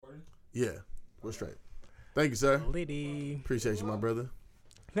Yeah, we're straight. Thank you, sir. Lady. Appreciate you, my brother.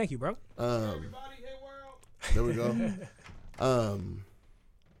 Thank you, bro. There we go.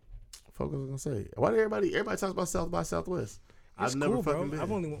 Fuck, what was I gonna say? Why did everybody talks about South by Southwest? It's I've never cool, fucking bro. been.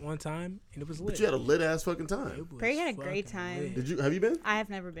 I've only went one time, and it was lit. But you had a lit ass fucking time. It was Perry had a fucking great time. lit. Have you been? I have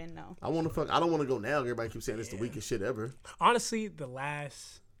never been, no. I want to fuck. I don't want to go now. Everybody keeps saying it's the weakest shit ever. Honestly, the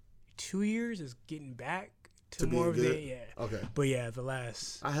last 2 years is getting back to To more being of good? the Okay. But yeah, the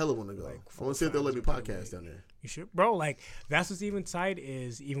last. I hella want to go. Like, I want to see if they'll let me 4 or 5 podcast down there. You should, bro. Like that's what's even tight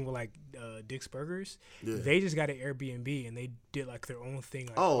is even with like Dick's Burgers, Yeah. they just got an Airbnb and they did like their own thing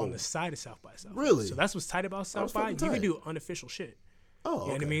like, Oh. on the side of South by Southwest. Really? So that's what's tight about South by. You fucking can tight. do unofficial shit. Oh, You know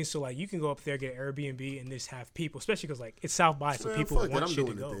what I okay. mean? So like you can go up there, get an Airbnb, and just have people, especially because like it's South by, so Man, people fuck that, want I'm shit to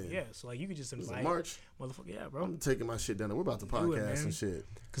doing it go. then. Yeah, so like you could just It's invite in March. motherfucker. Yeah, bro. I'm taking my shit down there. We're about to Do it, podcast man. and shit.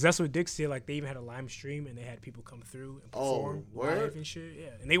 Because that's what Dick said. Like they even had a live stream and they had people come through and perform word? live and shit. Yeah,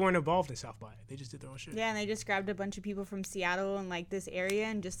 and they weren't involved in South by. They just did their own shit. Yeah, and they just grabbed a bunch of people from Seattle and like this area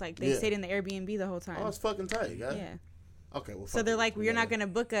and just like they Yeah. stayed in the Airbnb the whole time. Oh, it's fucking tight, guys. Yeah. Okay, well. So fuck they're it. like, We you're not gotta-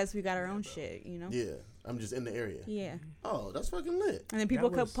 gonna book us. We got our own shit, you know. Yeah, I'm just in the area. Yeah. Oh, that's fucking lit. And then people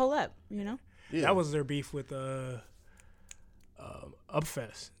That could was- pull up, you know. Yeah. That was their beef with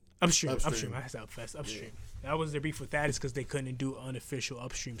Upfest. Upstream. I said Upfest. Upstream. That was their beef with that is because they couldn't do unofficial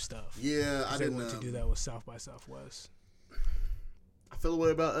Upstream stuff. Yeah, I They didn't. wanted to do that with South by Southwest. I feel a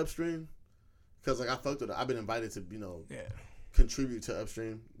way about Upstream because like I fucked with it. I've been invited to Yeah. contribute to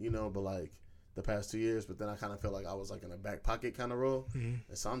Upstream, but like the past 2 years. But then I kind of felt like I was like in a back pocket kind of role, and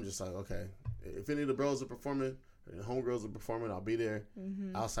so I'm just like, okay, if any of the bros are performing, or the homegirls are performing, I'll be there.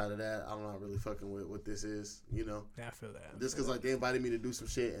 Outside of that, I'm not really fucking with what this is, Yeah, I feel that. Just because like they invited me to do some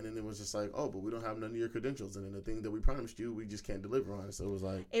shit, and then it was just like, oh, but we don't have none of your credentials, and then the thing that we promised you, we just can't deliver on. So it was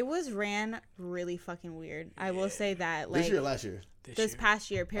like It was ran really fucking weird. I will say that. Like this year, last year. this year.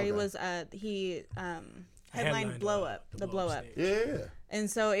 past year, Perry Okay. was he headlined Headlined, blow up, the blow up. stage. Yeah. And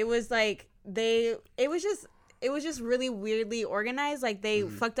so it was like it was just really weirdly organized. Like they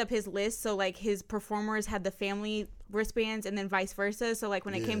fucked up his list, so like his performers had the family wristbands and then vice versa. So like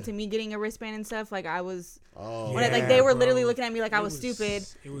when it came Yeah. to me getting a wristband and stuff, like I was Oh, when Yeah, they were bro. literally looking at me like I It was stupid.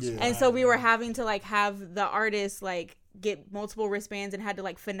 It was Yeah. And so we were wild. having to like have the artists like get multiple wristbands and had to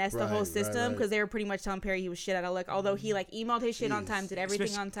like finesse the whole Right, system right. because they were pretty much telling Perry he was shit out of luck. Although he like emailed his shit on Jeez. time, did everything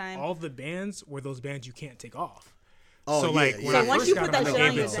Especially on time. All the bands were those bands you can't take off. Oh, So yeah, like yeah. when So I once first you got put them, that I shit on,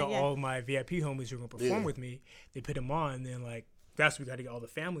 gave you're it to done, yeah. all my VIP homies who were gonna perform Yeah. with me. They put them on, and then like that's we got to get all the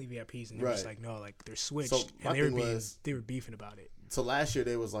family VIPs, and they were just Right. like, no, like they're switched, So my and they were thing was- they were beefing about it. So last year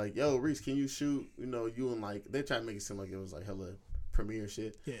they was like, yo, Reese, can you shoot, you and like, they tried to make it seem like it was like hella premiere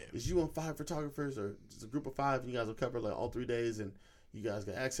shit. Yeah. Is you and 5 photographers or just a group of 5 and you guys will cover like all 3 days and you guys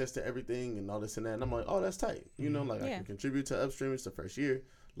got access to everything and all this and that. And I'm like, oh, that's tight. Like I Yeah. can contribute to Upstream. It's the first year.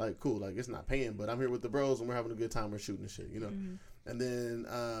 Like, cool. Like it's not paying, but I'm here with the bros and we're having a good time. We're shooting and shit, And then,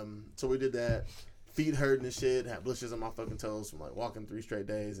 so we did that. Feet hurting and shit. Had blisters on my fucking toes from like walking 3 straight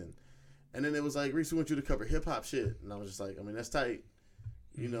days. And then it was like, Reese, we want you to cover hip hop shit. And I was just like, I mean, that's tight,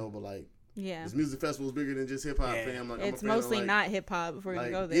 but like, Yeah. this music festival is bigger than just hip hop, Yeah. fam. Like, It's I'm a fan mostly of, like, not hip hop if we're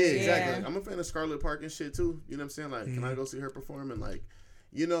like, gonna go yeah, there. exactly. Like, I'm a fan of Scarlett Park and shit too. You know what I'm saying? Like, can I go see her perform? And like,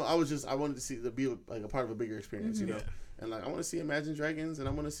 I wanted to see be like a part of a bigger experience, you know. Yeah. And like, I want to see Imagine Dragons, and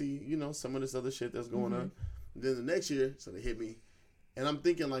I want to see some of this other shit that's going on. And then the next year, so they hit me, and I'm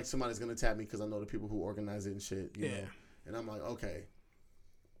thinking like somebody's gonna tap me because I know the people who organize it and shit, you know. And I'm like, okay,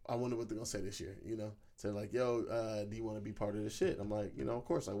 I wonder what they're gonna say this year, So they're like, yo, do you want to be part of this shit? I'm like, of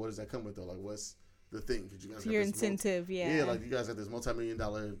course. Like, what does that come with though? Like, what's the thing? Cause you guys got Your this incentive, yeah, like you guys got this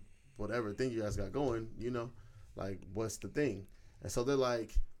multi-million-dollar whatever thing you guys got going, like what's the thing? And so they're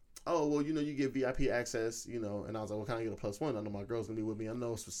like, oh, well, you get VIP access, and I was like, well, can I get a +1? I know my girl's gonna be with me. I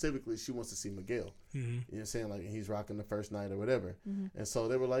know specifically she wants to see Miguel. You know what I'm saying? Like, and he's rocking the first night or whatever. And so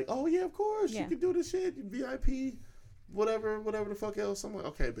they were like, oh yeah, of course, you can do this shit, VIP, whatever the fuck else. I'm like,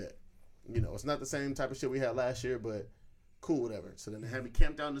 okay, bet. It's not the same type of shit we had last year, but cool, whatever. So then they had me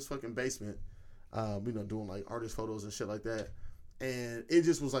camped out in this fucking basement, doing like artist photos and shit like that. And it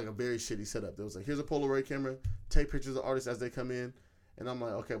just was like a very shitty setup. There was like, here's a Polaroid camera, take pictures of artists as they come in. And I'm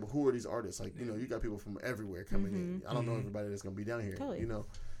like, okay, but who are these artists? Like, you got people from everywhere coming in. I don't know everybody that's going to be down here, Totally.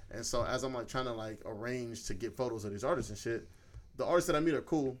 And so as I'm like trying to like arrange to get photos of these artists and shit, the artists that I meet are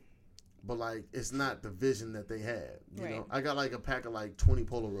cool, but like it's not the vision that they had. You know, I got like a pack of like 20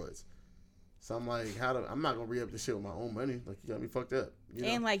 Polaroids. So I'm like, I'm not going to re-up this shit with my own money. Like, you got me fucked up.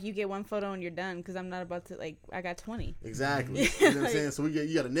 And like you get one photo and you're done because I'm not about to I got 20. Exactly. You know what I'm saying? So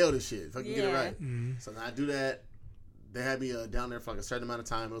you got to nail this shit. Fucking get it right. So now I do that. They had me down there for like a certain amount of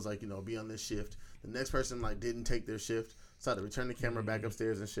time. It was like, be on this shift. The next person like didn't take their shift. So I had to return the camera back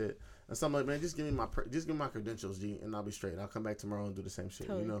upstairs and shit. And so I'm like, man, just give me my credentials, G, and I'll be straight. I'll come back tomorrow and do the same shit,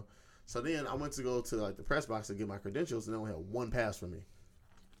 you know. So then I went to go to like the press box to get my credentials, and they only had one pass for me.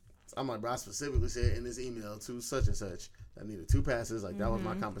 So I'm like, bro, I specifically said in this email to such and such I needed 2 passes. Like that was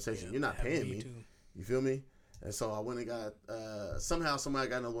my compensation. You're not paying me. You feel me? And so I went and got somehow somebody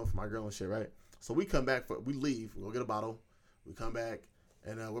got another one for my girl and shit, right? So we come back we leave, we go get a bottle, we come back,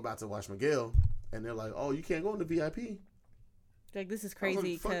 and we're about to watch Miguel, and they're like, oh, you can't go into VIP. Like, this is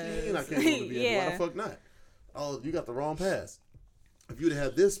crazy. Fuck you, I can't go to VIP. Why the fuck not? Oh, you got the wrong pass. If you'd have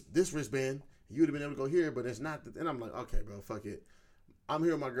had this wristband, you would have been able to go here, but it's not. And I'm like, okay, bro, fuck it. I'm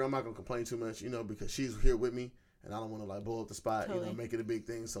here with my girl. I'm not gonna complain too much, you know, because she's here with me, and I don't want to like blow up the spot, you know, make it a big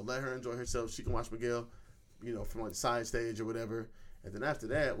thing. So let her enjoy herself. She can watch Miguel, you know, from like the side stage or whatever. And then after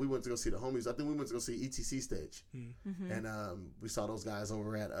that, we went to go see the homies. I think we went to go see ETC stage, and we saw those guys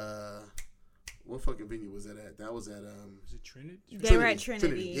over at what fucking venue was that at? That was at was it Trinity? They were at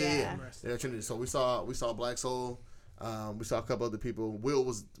Trinity. Yeah. They were at Trinity. So we saw Black Soul. We saw a couple other people. Will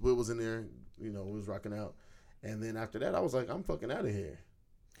was in there. You know, was rocking out. And then after that, I was like, I'm fucking out of here.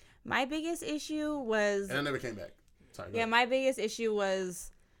 My biggest issue was, and I never came back. Sorry. Yeah, my biggest issue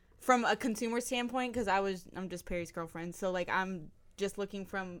was from a consumer standpoint, because I'm just Perry's girlfriend, so like I'm just looking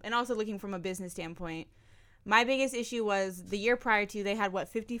from, and also looking from a business standpoint. My biggest issue was the year prior to, they had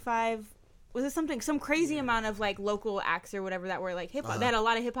 55. Was it some crazy amount of like local acts or whatever that were like hip hop? They had a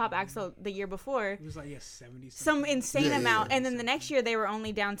lot of hip hop acts the year before. It was like 70. Some insane amount, and then the next year they were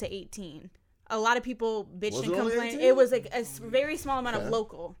only down to 18. A lot of people bitched and complained. It was like a very small amount of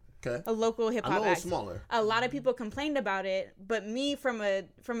local. Okay. A local hip hop act. Smaller. A lot of people complained about it, but me from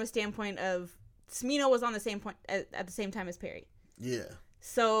a standpoint of Smino was on the same point at the same time as Perry. Yeah.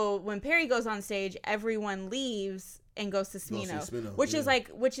 So when Perry goes on stage, everyone leaves and goes to Smino, which is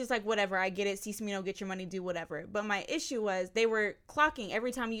like whatever. I get it. See Smino, get your money, do whatever. But my issue was they were clocking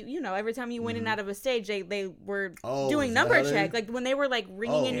every time every time you went in and out of a stage, they were doing number check. Like when they were like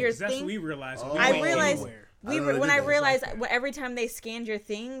ringing in your thing. That's what we realized. I realized every time they scanned your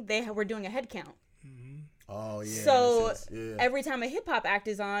thing, they were doing a head count. Oh yeah. So every time a hip hop act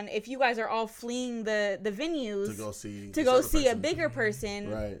is on, if you guys are all fleeing the venues to go see a bigger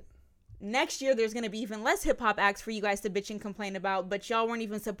person, right? Next year there's gonna be even less hip hop acts for you guys to bitch and complain about. But y'all weren't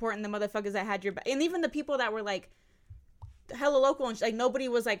even supporting the motherfuckers that had your back, and even the people that were like hella local and like nobody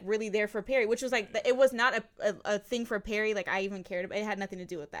was like really there for Perry, which was like it was not a thing for Perry. Like I even cared about it. Had nothing to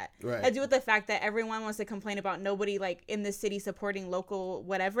do with that. Right. It had to do with the fact that everyone wants to complain about nobody like in the city supporting local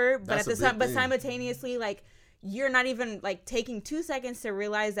whatever. But at the time, but simultaneously, like you're not even like taking 2 seconds to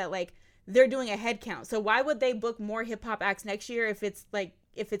realize that like they're doing a head count. So why would they book more hip hop acts next year if it's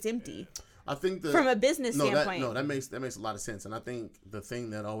empty? I think from a business standpoint, that makes a lot of sense. And I think the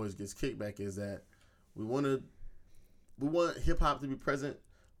thing that always gets kickback is that we want hip hop to be present.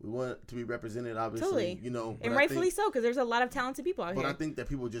 We want it to be represented, obviously, totally. And rightfully so, because there's a lot of talented people out here. But I think that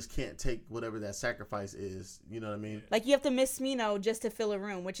people just can't take whatever that sacrifice is. You know what I mean? Like you have to miss Smino just to fill a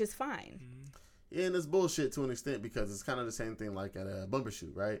room, which is fine. Yeah, and it's bullshit to an extent because it's kind of the same thing like at a bumper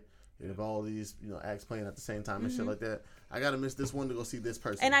shoot, right? You have all these, acts playing at the same time and shit like that. I gotta miss this one to go see this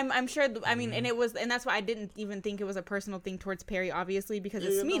person. And I'm sure. I mean, and that's why I didn't even think it was a personal thing towards Perry, obviously, because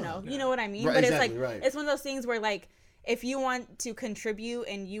it's Smino. You know what I mean? Right, but exactly, it's like it's one of those things where like if you want to contribute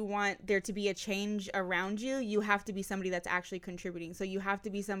and you want there to be a change around you, you have to be somebody that's actually contributing. So you have to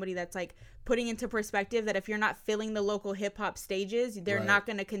be somebody that's like putting into perspective that if you're not filling the local hip hop stages, they're not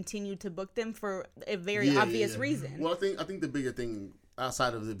going to continue to book them for a very obvious reason. Well, I think the bigger thing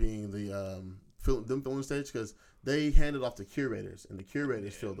outside of it being the filling stage, because they hand it off to curators and the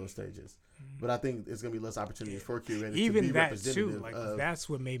curators fill those stages. But I think it's gonna be less opportunities for curators even to be that too. Like that's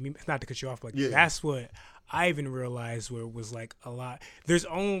what made me, not to cut you off, but that's what I even realized where it was like a lot. There's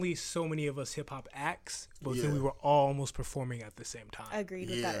only so many of us hip hop acts, but then we were all almost performing at the same time. I agreed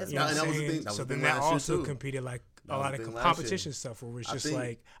with that as well. And that was the thing. So then that also competed like a lot of competition stuff where it's just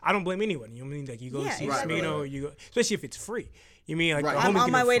like I don't blame anyone. You know what I mean? Like you go see Smino, you go, especially if it's free. You mean like I'm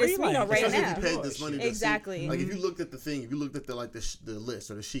on my way to Smino right now. If you paid this money exactly. See, like if you looked at the thing, if you looked at the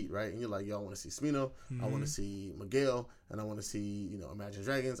list or the sheet, right, and you're like, yo, I want to see Smino, I want to see Miguel, and I want to see Imagine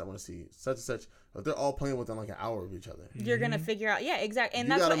Dragons, I want to see such and such. But they're all playing within like an hour of each other. You're gonna figure out, exactly, and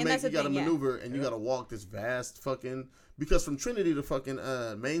you that's you gotta maneuver, and you gotta walk this vast fucking, because from Trinity to fucking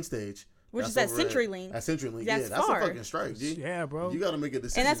main stage. Which is at CenturyLink. At CenturyLink, that's that's far. a fucking strike, G. Yeah, bro. You got to make a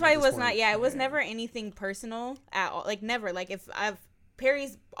decision. And that's why it was not. Yeah, it was never anything personal at all. Like never. Like if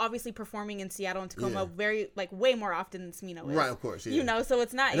Perry's obviously performing in Seattle and Tacoma way more often than Smino is. Right, of course. Yeah. So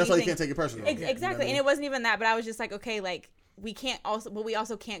it's not. And that's why you can't take it personal. Exactly, and it wasn't even that. But I was just like, okay, like we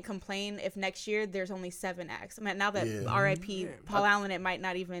also can't complain if next year there's only 7 acts. I mean, now that R.I.P. Paul Allen, it might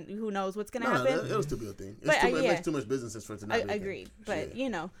not even. Who knows what's gonna happen? It'll still be a thing. It makes too much business for it to not be a agreed. thing. But you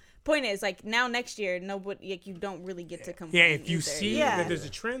know, point is like now next year, nobody like you don't really get to complain. Yeah, if you either. see that there's a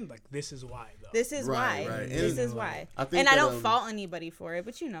trend, like this is why though. This is why. Right. This is why. And I don't fault anybody for it,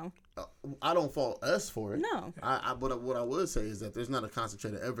 but you know. I don't fault us for it. No. But what I would say is that there's not a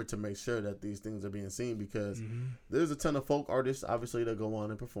concentrated effort to make sure that these things are being seen because there's a ton of folk artists, obviously, that go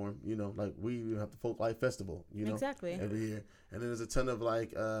on and perform. You know, like we have the Folk Life Festival, you know, every year. And then there's a ton of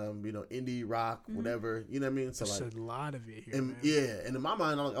like, you know, indie rock, whatever. You know what I mean? So there's like a lot of it here. And, yeah, and in my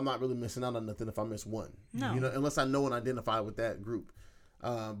mind, I'm not really missing out on nothing if I miss one. No. You know, unless I know and identify with that group.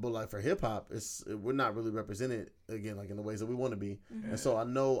 But like for hip hop, we're not really represented again like in the ways that we want to be. And so I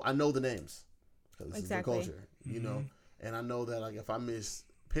know the names. This is the culture, you know, and I know that like if I miss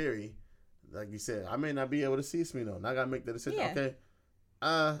Perry, like you said, I may not be able to see Smino, and I gotta make the decision. Yeah. Okay,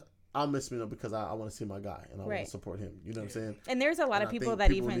 I'll miss Smino because I want to see my guy and I want to support him. You know what I'm saying? And there's a lot of people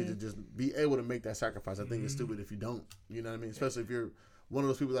that even need to just be able to make that sacrifice. I think it's stupid if you don't. You know what I mean? Especially if you're one of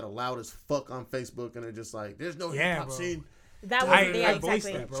those people that are loud as fuck on Facebook and they're just like, "There's no hip hop scene." That was I voiced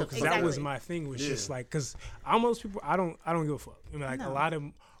that, bro, because that was my thing. Was just like, because almost people, I don't give a fuck. I mean, like a lot of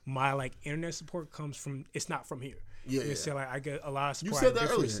my like internet support comes from. It's not from here. Yeah. You say like I get a lot of support. You said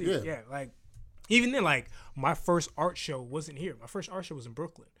that earlier. Yeah. Like even then, like my first art show wasn't here. My first art show was in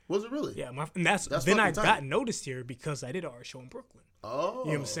Brooklyn. Was it really? Yeah. And that's then I got noticed here because I did an art show in Brooklyn. Oh.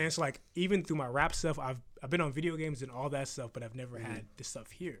 You know what I'm saying? So like even through my rap stuff, I've been on video games and all that stuff, but I've never had this stuff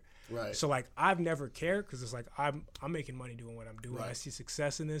here. Right. So like I've never cared because it's like I'm making money doing what I'm doing. Right. I see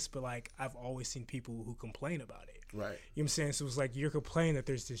success in this, but like I've always seen people who complain about it. Right. You know what I'm saying? So it's like you're complaining that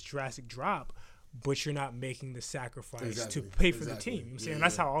there's this drastic drop, but you're not making the sacrifice to pay for the team. You know what I'm saying?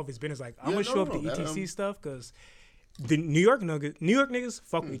 That's how all of it's been. It's like I'm gonna show up to ETC stuff because the New York niggas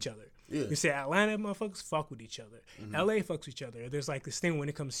fuck with each other. Yeah. You say Atlanta motherfuckers fuck with each other. LA fucks with each other. There's like this thing when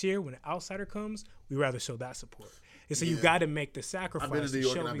it comes here, when an outsider comes, we rather show that support. And so you got to make the sacrifice. I've been to New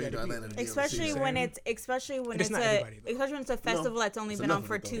York and I've been to Atlanta. Especially when it's a festival that's only been on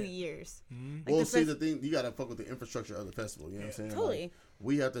for 2 years. Like well, see the thing, you got to fuck with the infrastructure of the festival. You know what I'm saying? Totally. Like,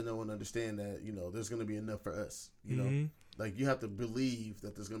 we have to know and understand that there's going to be enough for us. You know, like you have to believe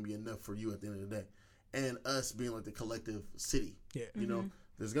that there's going to be enough for you at the end of the day, and us being like the collective city. Yeah. You know,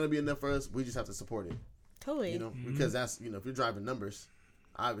 there's going to be enough for us. We just have to support it. Totally. You know, because that's if you're driving numbers.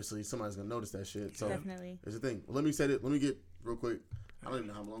 Obviously, somebody's gonna notice that shit. So definitely, there's the thing. Well, let me say it. Let me get real quick. I don't even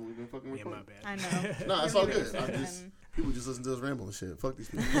know how long we've been fucking recording. Yeah, my bad. I know. No, it's all good. People just listen to us ramble and shit. Fuck these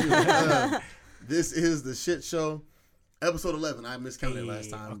people. This is the shit show, episode 11. I miscounted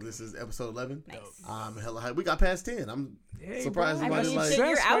last time. Okay. This is episode 11. Nice. I'm hella hyped. We got past 10. I'm surprised.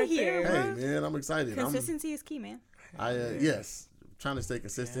 You're out here. Hey man, I'm excited. Consistency is key, man. Yes, trying to stay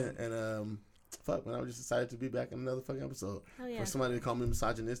consistent and fuck, man, I was just excited to be back in another fucking episode. For somebody to call me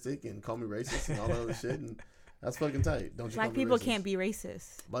misogynistic and call me racist and all that other shit, and that's fucking tight. Don't you? Black people can't be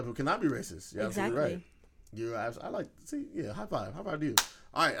racist. Black people cannot be racist. You're absolutely right. You're high five to you.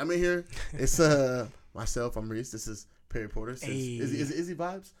 All right, I'm in here. It's myself. I'm Reese. This is Perry Porter. Is it Izzy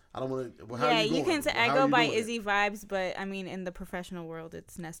Vibes? I don't want to. How are you you can say I go by Izzy Vibes, but I mean in the professional world,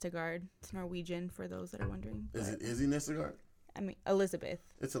 it's Nestegard. It's Norwegian for those that are wondering. Is it Izzy Nestegard? I mean, Elizabeth.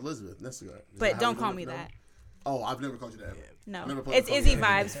 It's Elizabeth Nestegard. But don't call me that. Oh, I've never called you that. No, it's Izzy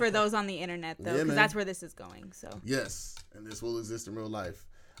Vibes for those on the internet, though, because that's where this is going. So yes, and this will exist in real life.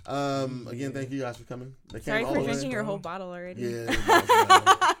 Again, thank you guys for coming. Sorry for drinking your whole bottle already. Yeah.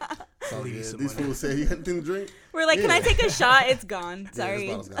 These fools say you got anything to drink. We're like, can I take a shot? It's gone. Sorry.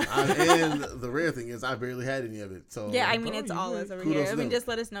 This bottle's gone. And the rare thing is, I barely had any of it. So yeah, I mean, it's all us over here. I mean, just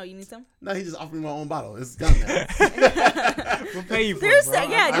let us know. You need some? No, he just offered me my own bottle. It's gone now. We'll pay you for it, bro.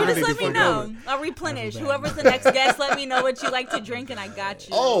 Yeah, you just let me know. I'll replenish. Whoever's the next guest, let me know what you like to drink, and I got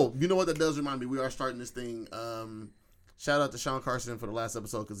you. Oh, you know what? That does remind me. We are starting this thing. Shout out to Sean Carson for the last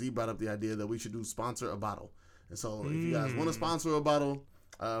episode because he brought up the idea that we should do sponsor a bottle. And so if you guys want to sponsor a bottle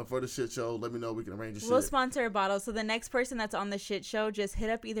for the shit show, let me know. We can arrange a shit. We'll sponsor a bottle. So the next person that's on the shit show, just hit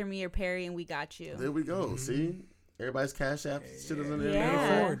up either me or Perry and we got you. There we go. See? Everybody's Cash App shit is in there.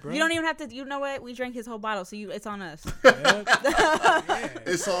 Yeah. You don't even have to. You know what? We drank his whole bottle, so it's on us.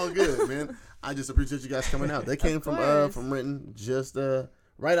 It's all good, man. I just appreciate you guys coming out. They came from Renton, just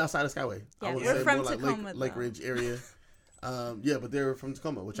right outside of Skyway. Yeah, I would we're say from more Tacoma, like Lake Ridge area. But they're from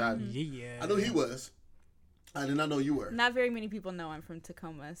Tacoma, which I knew he was. I did not know you were. Not very many people know I'm from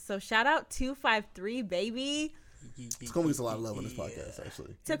Tacoma. So shout out 253, baby. Tacoma gets a lot of love on this podcast,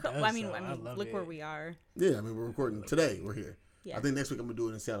 actually. Look where we are. Yeah, I mean, we're recording today. We're here. Yeah. I think next week I'm gonna do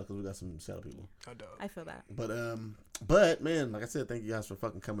it in Seattle because we got some Seattle people. Oh, dope. I feel that. But man, like I said, thank you guys for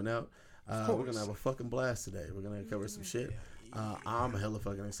fucking coming out. We're gonna have a fucking blast today. We're gonna cover some shit. I'm hella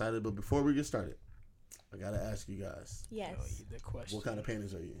fucking excited. But before we get started, I gotta ask you guys. Yes. The question. What kind of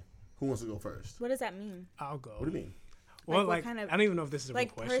panties are you? Who wants to go first? What does that mean? I'll go. What do you mean? Well, Like, what kind of, I don't even know if this is a real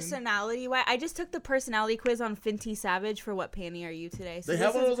like question. personality wise. I just took the personality quiz on Fenty Savage for what panty are you today. So They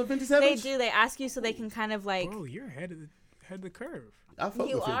have one of those on Fenty Savage? They do. They ask you so they can kind of like. Bro, you're ahead of the curve. I fuck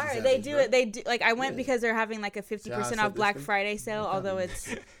You with 50 are. Savage, They do bro. it. They do. Like I went because they're having like a 50% off Black this Friday sale, although it's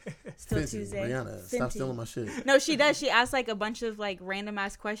still Fenty, Tuesday. Rihanna, stop Fenty. stealing my shit. No, she does. She asks like a bunch of like random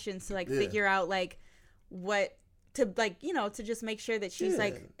ass questions to like Yeah. figure out like what to like to just make sure that she's Yeah.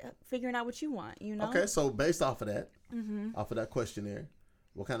 like figuring out what you want. Okay, so based off of that, off of that questionnaire,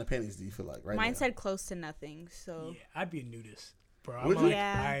 what kind of panties do you feel like right Mine now? said close to nothing. So Yeah, I'd be a nudist, bro. Would I'm you? like,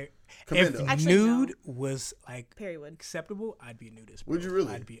 Yeah. Commando. If Actually, nude was like Perry would. acceptable, I'd be a nudist. Bro. Would you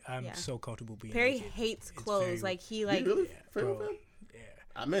really? I'm Yeah. so comfortable being Perry naked. hates It's clothes. very- Like he You like really? Yeah, Fair bro. enough.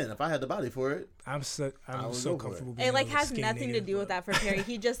 Yeah, Man, if I had the body for it, I'm so I would so go for comfortable. it. Being it like a has skinny nothing to nigga, do with but that for Perry.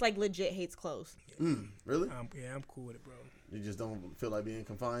 He just like legit hates clothes. really? I'm cool with it, bro. You just don't feel like being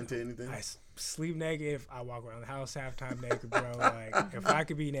confined to anything? I sleep naked. If I walk around the house half time naked, bro. Like if I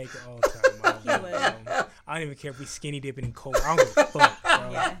could be naked all the time, I would. Bro. I don't even care if we skinny dipping in cold. I don't give a fuck,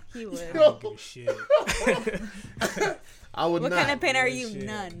 bro. Yeah, he would. I don't give a shit. I would What not. kind of pain are you? Shit.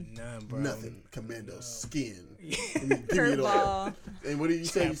 None. None, bro. Nothing. Commando skin. Give me it all. Curveball. And what did you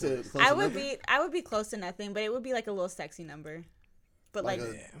say? You said close I to would nothing? be I would be close to nothing, but it would be like a little sexy number. But like,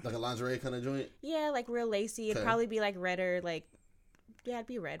 like a lingerie kind of joint. yeah, like real lacy. It'd Okay. probably be like red or like yeah, it'd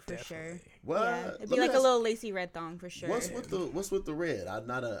be red for sure. What? Yeah, it'd Let be me like a ask- little lacy red thong for sure. What's with the red?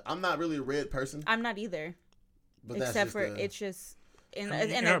 I'm not really a red person. I'm not either. But that's Except just for a it's just in I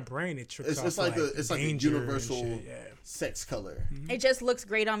mean, in our brain, it tricks it's off like like it's like a danger and universal shit, yeah. sex color. it just looks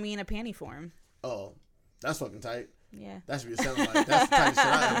great on me in a panty form. Oh, that's fucking tight. Yeah. That should be sounding like that's the type of shit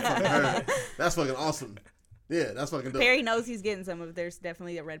I ever fucking heard. That's fucking awesome. Yeah, that's fucking dope. Perry knows he's getting some of. There's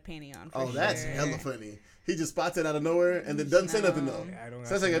definitely a red panty on. For That's sure. hella funny. He just spots it out of nowhere and then doesn't say nothing though. I don't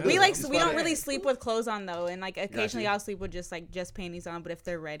Sounds like I know. do. We like You we spot don't it. really sleep with clothes on though, and like occasionally you. I'll sleep with just panties on. But if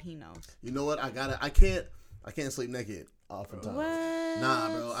they're red, he knows. You know what? I can't sleep naked oftentimes. What? Nah,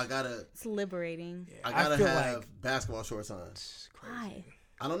 bro. I gotta It's liberating. I feel have like basketball shorts on. it's Why? crazy.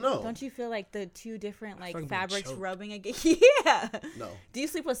 I don't know. Don't you feel like the two different like fucking fabrics choked. rubbing against? Yeah. No. Do you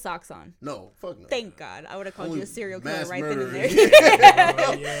sleep with socks on? No. Fuck no. Thank God. I would have called Only you a serial killer mass right then and murderer. there.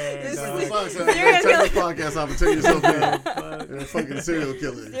 Oh, yeah, This dog. is- Fuck, so Serial take killer. this podcast off and turn yourself in. You're a fucking serial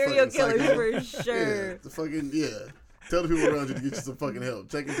killer. Serial Fucking killer psycho. for sure. Yeah, the fucking Tell the people around you to get you some fucking help.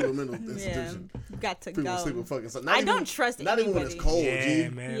 Check into a mental Yeah. institution. Got to People go. sleep with fucking. I don't trust Not even when it's anybody. cold, Yeah,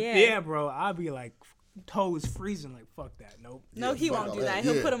 G. man. Yeah. Yeah, bro. I'll be like, toes freezing. Like, fuck that. Nope. No, Yeah, he fuck won't all do that. that.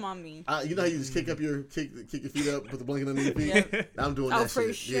 He'll Yeah. put them on me. You know how you just kick your feet up, put the blanket under your feet. Yeah. I'm doing Oh, that for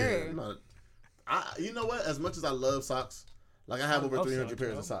shit. sure. Yeah, I'm not, you know what? As much as I love socks, like I have over love 300 socks,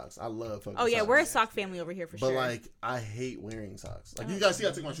 pairs bro. of socks. I love fucking. Oh yeah, socks. we're a sock family over here for But sure. like, I hate wearing socks. Like you guys see,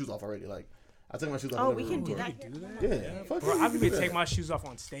 I take my shoes off already. Like I take my shoes off. Oh, whenever we can we're do recording. that. Do that? Yeah, fuck Bro, yeah, I've we even can do take that. my shoes off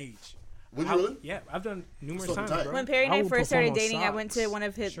on stage. Would you really? Yeah, I've done numerous Fucking times, tight. bro. When Perry and I would first perform started on dating, I went to socks, one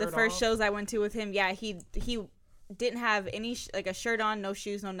of the shirt first off. shows I went to with him. Yeah, he didn't have any like a shirt on, no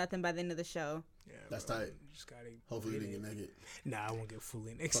shoes, no nothing by the end of the show. Yeah, That's bro. tight. Just gotta Hopefully you didn't get naked. Nah, I won't get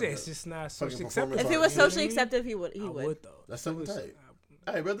fully. It's Fuck just not fucking socially performance acceptable. If art. it was You know what I socially acceptable, he would. He I would. would though. That's If it something was-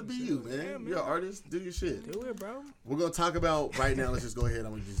 tight. Hey, brother, be you, man. Yeah, man. You're an artist. Do your shit. Do it, bro. We're gonna talk about right now. Let's just go ahead.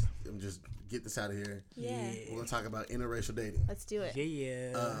 I'm just get this out of here. Yeah. We're gonna talk about interracial dating. Let's do it.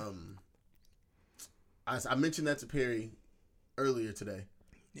 Yeah. I mentioned that to Perry earlier today,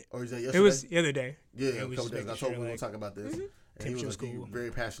 or is that yesterday? It was the other day. yeah, it a was couple just days. I making told sure, him we were gonna like, talk about this, and he was Temperature like, school.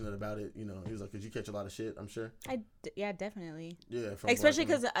 very passionate about it. You know, he was like, "Cause you catch a lot of shit, I'm sure." Yeah, definitely. Yeah, from Especially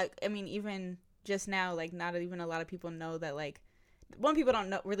black because I mean, even just now, like not even a lot of people know that. Like, people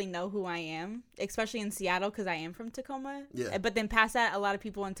don't really know who I am, especially in Seattle because I am from Tacoma. Yeah. But then past that, a lot of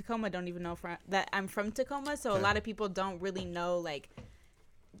people in Tacoma don't even know that I'm from Tacoma. So Okay. a lot of people don't really know. Like,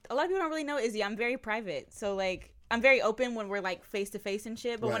 a lot of people don't really know Izzy. I'm very private. So like, I'm very open when we're like face to face and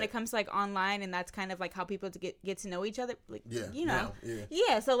shit. But when Right. it comes to like online, and that's kind of like how people get to know each other. Like, Yeah, you know. now, yeah.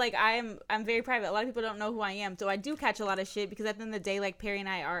 Yeah, so like I'm very private. A lot of people don't know who I am, so I do catch a lot of shit because at the end of the day, like Perry and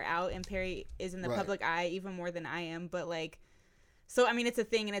I are out, and Perry is in the Right. public eye even more than I am. But like, so I mean, it's a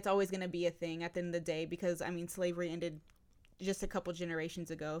thing, and it's always gonna be a thing at the end of the day because I mean, slavery ended just a couple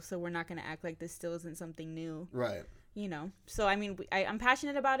generations ago, so we're not gonna act like this still isn't something new, Right. you know. So I mean, I'm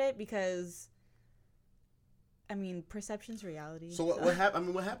passionate about it because. I mean, perception's reality. So what happens? I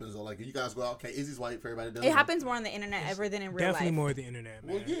mean, what happens though? Like, you guys go out, okay, Izzy's white for everybody. Does it happens more on the internet ever than in real life. Definitely more on the internet,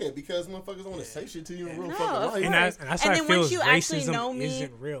 man. Well, yeah, because motherfuckers don't want to say shit to you in real No, fucking of life. And that's how I feel. Once you actually Racism know me,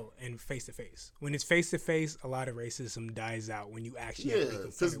 isn't real and face to face. When it's face to face, a lot of racism dies out when you actually. Yeah,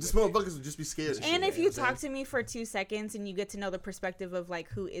 because these motherfuckers would just be scared. And if you talk to me for 2 seconds and you get to know the perspective of like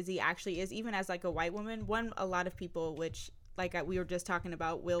who Izzy actually is, even as like a white woman, a lot of people, which like we were just talking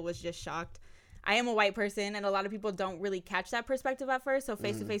about, Will was just shocked. I am a white person, and a lot of people don't really catch that perspective at first. So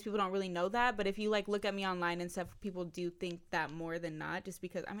face to face, people don't really know that. But if you like look at me online and stuff, people do think that more than not. Just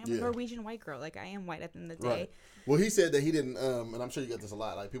because I'm a Norwegian white girl, like I am white at the end of the day. Right. Well, he said that he didn't, and I'm sure you get this a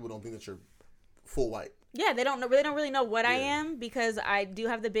lot. Like people don't think that you're full white. Yeah, they don't know. They don't really know what I am because I do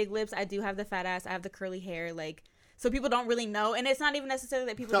have the big lips, I do have the fat ass, I have the curly hair, like. So people don't really know, and it's not even necessarily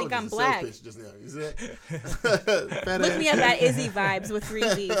that people think I'm black. Just now. You see that? Look me up at Izzy Vibes with 3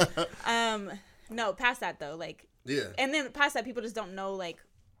 Z's. No, past that though, like and then past that, people just don't know like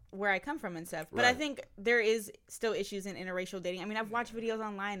where I come from and stuff. But I think there is still issues in interracial dating. I mean, I've watched videos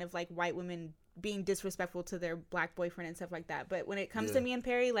online of like white women being disrespectful to their black boyfriend and stuff like that. But when it comes to me and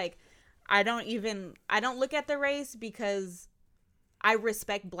Perry, like I don't look at the race because I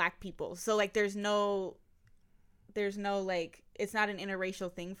respect black people. So like there's no like it's not an interracial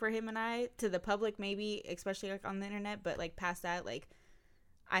thing for him and I to the public, maybe especially like on the internet, but like past that, like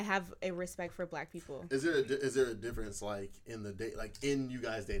I have a respect for black people. Is there a difference like in the date, like in you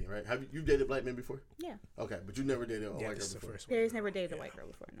guys dating, right? Have you dated black men before? Yeah. Okay, but you never dated a white girl before. Perry's never dated a white girl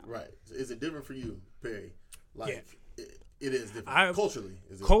before. No. Right. So is it different for you, Perry? Like it is different culturally.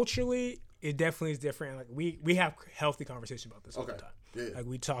 Culturally, it definitely is different. Like we have healthy conversations about this all the time. Yeah. Like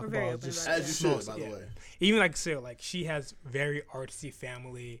we talk about just as you should, by the way. Even like say, like she has very artsy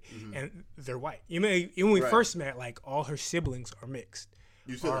family, and they're white. Even when we first met, like all her siblings are mixed.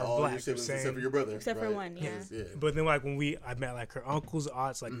 You said all black, your siblings except for your brother, except for one, yeah. But then like when I met like her uncles,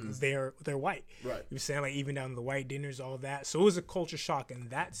 aunts, like they're white. Right. You were saying like even down to the white dinners, all that. So it was a culture shock in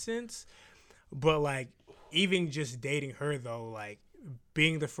that sense. But like even just dating her though, like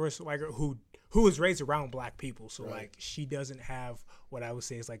being the first white girl who was raised around black people, so like she doesn't have what I would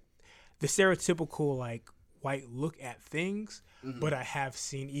say is like the stereotypical like white look at things, but I have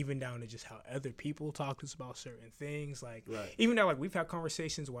seen even down to just how other people talk to us about certain things. Like even though like we've had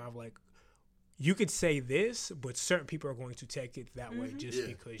conversations where I'm like, you could say this, but certain people are going to take it that way just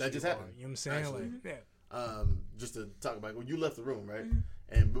because that just happened. You know what I'm saying? Actually. Like just to talk about when you left the room, right?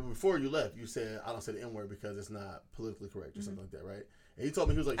 And but before you left, you said I don't say the N word because it's not politically correct or something like that, right? And he told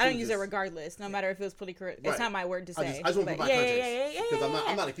me he was like, I don't use it regardless, no matter if it was politically correct. It's not my word to say. I just want to put my context because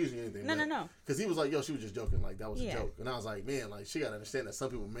I'm not accusing you of anything. No. Because he was like, yo, she was just joking, like that was a joke, and I was like, man, like she gotta understand that some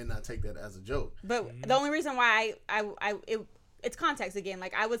people may not take that as a joke. But the only reason why it's context again.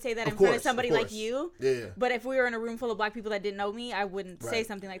 Like I would say that in front of somebody like you. Yeah. But if we were in a room full of black people that didn't know me, I wouldn't say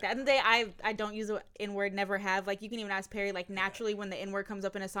something like that. And I don't use the N-word, never have. Like you can even ask Perry. Like naturally, when the N-word comes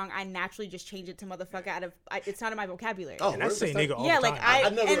up in a song, I naturally just change it to motherfucker out of. It's not in my vocabulary. Oh, and I say nigga all the time. Like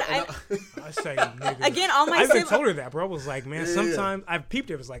I say nigga. Again, all my. I even told her that, bro. I was like, man, sometimes I've peeped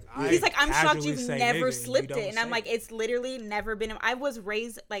it. It was like, he's like, I'm shocked you've never slipped it, and I'm like, it. it's literally never been. I was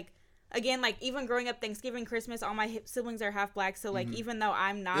raised like. Again, like even growing up, Thanksgiving, Christmas, all my siblings are half black. So like, even though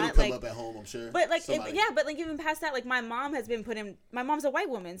I'm not, it'll come up at home, I'm sure. But like, but like even past that, like my mom has been put in. My mom's a white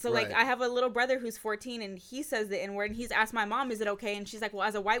woman, so like I have a little brother who's 14, and he says the N-word, and he's asked my mom, "Is it okay?" And she's like, "Well,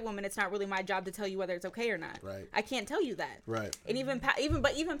 as a white woman, it's not really my job to tell you whether it's okay or not. Right. I can't tell you that. Right. And even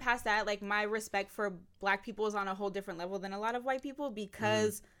past that, like my respect for black people is on a whole different level than a lot of white people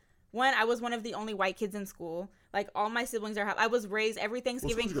because. One, I was one of the only white kids in school. Like, all my siblings are... I was raised every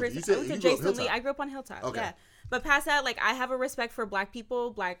Thanksgiving, Christmas... I went to Jason Lee. I grew up on Hilltop. Okay. Yeah. But past that, like, I have a respect for black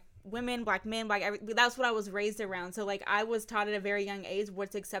people, black women, black men, that's what I was raised around. So, like, I was taught at a very young age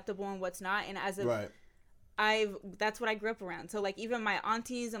what's acceptable and what's not. And as a... that's what I grew up around. So like even my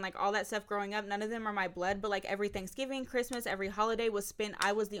aunties and like all that stuff growing up, none of them are my blood, but like every Thanksgiving, Christmas, every holiday was spent.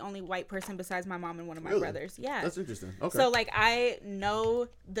 I was the only white person besides my mom and one of my brothers. Yeah. That's interesting. Okay. So like I know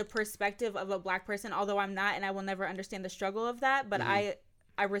the perspective of a black person, although I'm not, and I will never understand the struggle of that. But I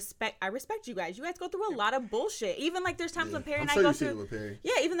respect you guys. You guys go through a lot of bullshit. Even like there's times when Perry and I go through.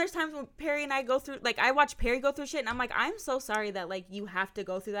 Yeah, even there's times when Perry and I go through. Like I watch Perry go through shit, and I'm like, I'm so sorry that like you have to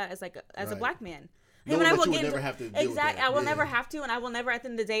go through that as a black man. I will never have to deal with that. I will never have to, and I will never at the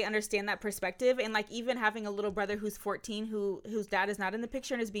end of the day understand that perspective. And like even having a little brother who's 14, whose dad is not in the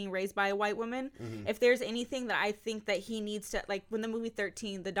picture and is being raised by a white woman. If there's anything that I think that he needs to, like when the movie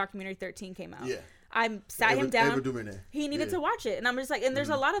 13, the documentary 13 came out, I sat him down. He needed to watch it, and I'm just like, and there's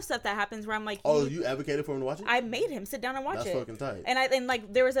a lot of stuff that happens where I'm like, oh, you advocated for him to watch it? I made him sit down and watch it. That's fucking tight. And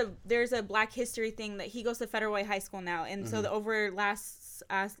like there's a Black History thing that he goes to Federal Way High School now, and so over last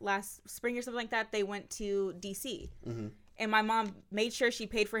spring or something like that, they went to DC. And my mom made sure she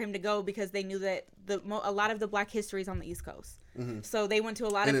paid for him to go because they knew that a lot of the Black history is on the East Coast. So they went to a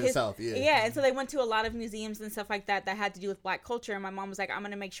lot of the South, and so they went to a lot of museums and stuff like that had to do with Black culture. And my mom was like, "I'm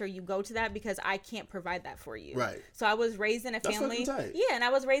gonna make sure you go to that because I can't provide that for you." Right. So I was raised in a family. And I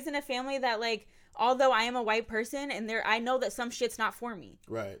was raised in a family that, like, although I am a white person, and I know that some shit's not for me.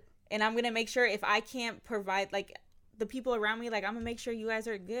 Right. And I'm gonna make sure if I can't provide, like, the people around me, like, I'm gonna make sure you guys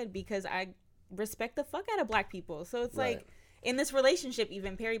are good because I respect the fuck out of Black people. So it's like, in this relationship,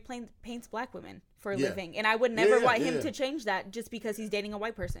 even Perry paints Black women for a living, and I would never want him to change that just because he's dating a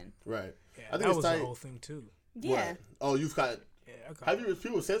white person. Right. Yeah, I think that was the whole thing too. Yeah. What? Oh, you've got. Have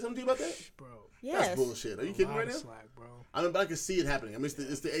people said something to you about that, bro? Yes. That's bullshit. Are you kidding me right now? Slack, bro. I mean, but I can see it happening. I mean,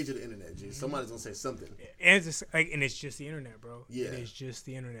 it's the age of the internet. G. Somebody's gonna say something. And it's just the internet, bro. Yeah. It is just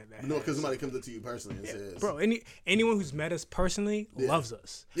the internet. Because somebody comes up to you personally and says, bro, anyone who's met us personally loves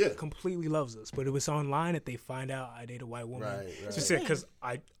us. Yeah. Completely loves us. But it was online that they find out I date a white woman. Right. Just because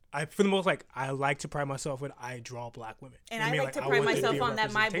I for the most, like, I like to pride myself when I draw Black women. And I like to pride myself on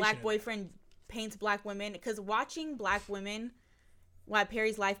that my Black boyfriend paints Black women, because watching Black women, while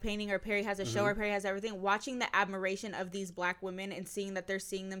Perry's life painting, or Perry has a show, or Perry has everything, watching the admiration of these Black women and seeing that they're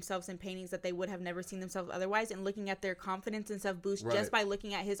seeing themselves in paintings that they would have never seen themselves otherwise, and looking at their confidence and stuff boost just by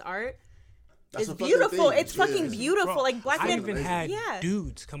looking at his art. It's beautiful. It's fucking beautiful. Bro, like, Black men. I even had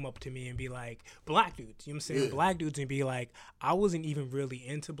dudes come up to me and be like, Black dudes, you know what I'm saying? Black dudes, and be like, I wasn't even really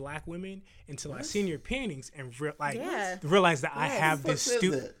into Black women until I seen your paintings and realized that I have this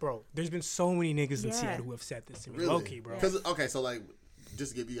stupid. Bro, there's been so many niggas in Seattle who have said this to me. Low key, bro. Okay, so, like,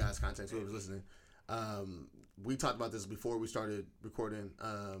 just to give you guys context, whoever's listening, we talked about this before we started recording,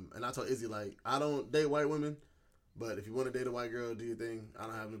 and I told Izzy, like, I don't date white women. But if you want to date a white girl, do your thing. I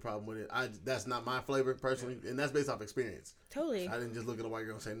don't have any problem with it. That's not my flavor, personally, and that's based off experience. Totally. I didn't just look at a white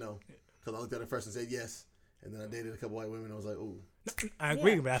girl and say no, because I looked at her first and said yes, and then I dated a couple white women and I was like, ooh. I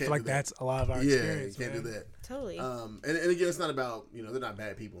agree, but I feel like that's a lot of our experience. Yeah, can't do that. Totally. And again, it's not about, they're not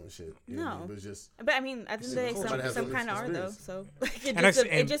bad people and shit. No. But it's just. But I mean, at the end of the day, some kind of are though. So it just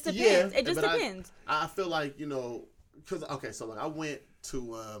depends. Yeah, it just depends. I feel like, because so like I went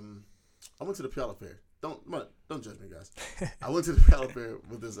to the Puyallup Fair. Don't judge me, guys. I went to the Puyallup Fair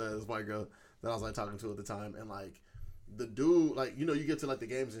with this white girl that I was like talking to at the time, and like the dude, like, you get to like the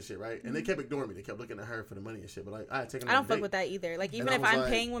games and shit, right? And they kept ignoring me. They kept looking at her for the money and shit. But like, I had taken. I don't fuck with that either. Like, even if I'm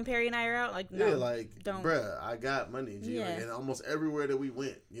paying when Perry and I are out, like, no, don't. Bruh, I got money, G. Yeah. Like, and almost everywhere that we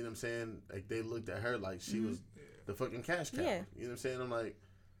went, you know what I'm saying? Like, they looked at her like she was the fucking cash cow. Yeah. You know what I'm saying? I'm like,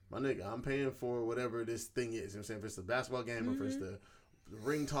 my nigga, I'm paying for whatever this thing is. You know what I'm saying? If it's the basketball game or if it's the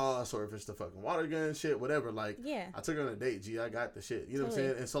ring toss or if it's the fucking water gun shit, whatever. Like, I took her on a date, G. I got the shit. You know what I'm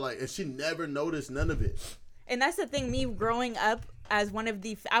saying? And so, like, and she never noticed none of it. And that's the thing, me growing up as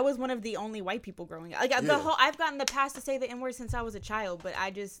I was one of the only white people growing up. Like, I've gotten the pass to say the N-word since I was a child, but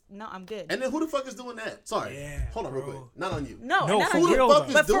I'm good. And then who the fuck is doing that? Sorry. Yeah, hold on real quick. Not on you. No, not on you. Who the fuck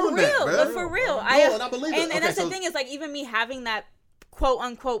is doing that, bro? But for real. No, and I believe it. And that's the thing is, like, even me having that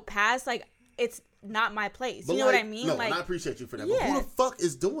quote-unquote pass, like, it's not my place. You know what I mean? No, like, and I appreciate you for that. But who the fuck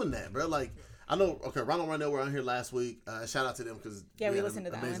is doing that, bro? Like, I know, Ronald Rondell were on here last week. Shout out to them because we listened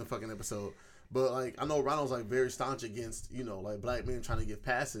to that amazing fucking episode. But, like, I know Ronald's, like, very staunch against, like, black men trying to give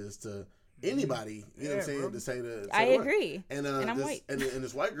passes to anybody, you know what I'm saying, bro. To say I agree. And, I'm white. And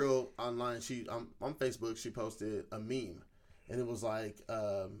this white girl online, on Facebook, she posted a meme. And it was, like,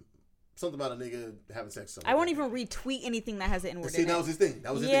 something about a nigga having sex. I won't even retweet anything that has an N-word in it. See, that was his thing.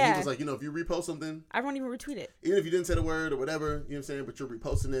 That was his thing. He was like, if you repost something. I won't even retweet it. Even if you didn't say the word or whatever, you know what I'm saying, but you're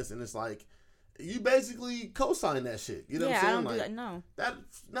reposting this, and it's like, you basically co-sign that shit. You know what I'm saying? I don't do that. No.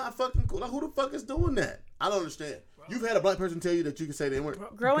 That's not fucking cool. Like, who the fuck is doing that? I don't understand. You've had a black person tell you that you can say the N-word.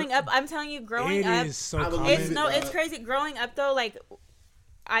 Growing up, I'm telling you, growing up. It is so common. It's crazy. Growing up, though, like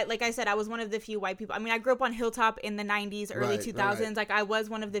I said, I was one of the few white people. I mean, I grew up on Hilltop in the 90s, early 2000s. Right. Like, I was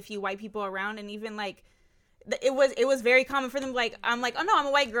one of the few white people around, and even, like, it was very common for them. Like, I'm like, oh no, I'm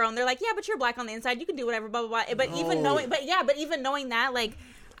a white girl, and they're like, yeah, but you're black on the inside. You can do whatever, blah blah blah. But even knowing that, like,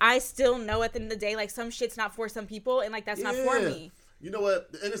 I still know at the end of the day, like, some shit's not for some people, and like, that's not for me. You know what?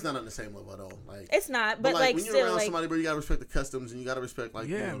 And it's not on the same level at all. Like it's not, but like when you're still, around like, somebody, bro, you gotta respect the customs and you gotta respect the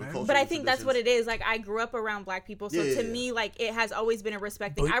culture. But I think that's what it is. Like I grew up around black people, so to me, like it has always been a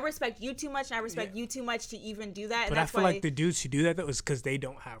respect thing. I respect you too much, and I respect you too much to even do that. But that's I feel like the dudes who do that though is because they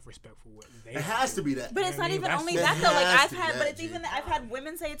don't have respect for what they. It has to be that. But it's not even only that though. Like I've had, but it's even I've had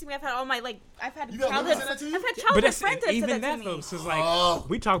women say it to me. I've had all my I've had childhood friends that said that to me. Though, so it's like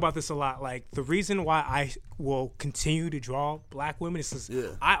we talk about this a lot. Like the reason why I will continue to draw black women is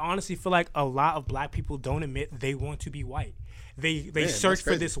because I honestly feel like a lot of black people don't admit they want to be white. They search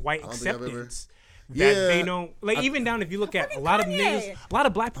for this white acceptance that they don't like. Even down if you look at a lot of niggas, a lot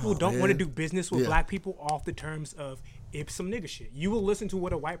of black people don't want to do business with black people off the terms of it's some nigga shit. You will listen to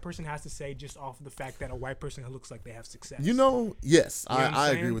what a white person has to say just off of the fact that a white person looks like they have success. Yes, you know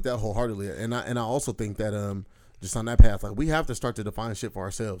I agree with that wholeheartedly, and I also think that just on that path, like we have to start to define shit for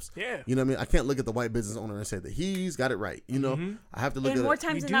ourselves. Yeah, you know what I mean. I can't look at the white business owner and say that he's got it right. You know, I have to look at more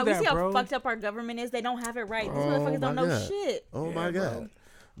times than not. We see how fucked up our government is. They don't have it right. These motherfuckers don't know shit. Oh my god.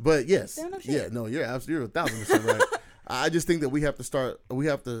 But yes, you're 1,000% right. I just think that we have to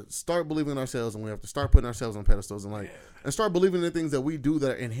start believing in ourselves, and we have to start putting ourselves on pedestals, and and start believing in the things that we do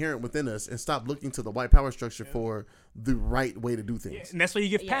that are inherent within us, and stop looking to the white power structure for the right way to do things. Yeah, and that's why you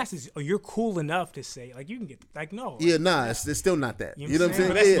get passes. Oh, you're cool enough to say like you can get like no. It's still not that. You know what I'm saying?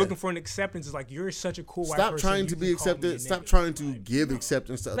 But that's looking for an acceptance. Is like you're such a cool white person. Stop trying to be accepted. Stop trying to give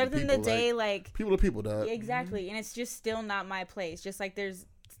acceptance to other people. But at the end of the day, like people to people, dog. Exactly, and it's just still not my place. Just like there's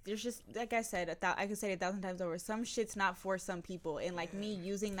just like I said, I can say it 1,000 times over. Some shit's not for some people, and like me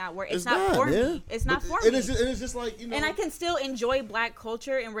using that word, it's not for me. It's not for me. And it's just like And I can still enjoy black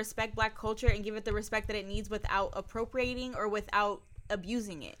culture and respect black culture and give it the respect that it needs without appropriating or without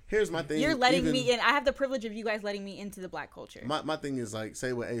abusing it. Here's my thing. You're letting me in. I have the privilege of you guys letting me into the black culture. My thing is like,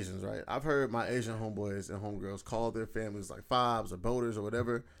 say with Asians, right? I've heard my Asian homeboys and homegirls call their families like fobs or boaters or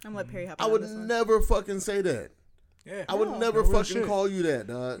whatever. I'm gonna let Perry hop I would never fucking say that. Yeah, I would never fucking call you that,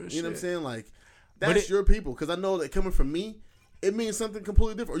 dog. You know what I'm saying? Like, that's your people. Because I know that coming from me, it means something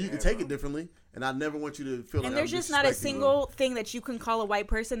completely different. Or you can take it differently. And I never want you to feel like and there's just not a single thing that you can call a white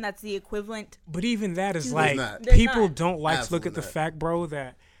person that's the equivalent. But even that is like, people don't like to look at the fact, bro,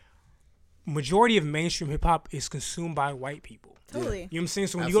 that majority of mainstream hip hop is consumed by white people. Totally. You know what I'm saying?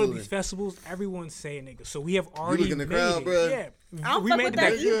 So when you go to these festivals, everyone's saying nigga. So we have already made it. Bro. Yeah. I don't fuck with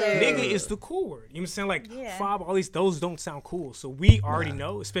that either. Nigga is the cool word. You know what I'm saying? Like, fob, all those don't sound cool. So we already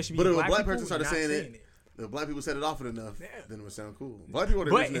know, especially if black a black people person started saying it. If black people said it often enough, then it would sound cool. Black people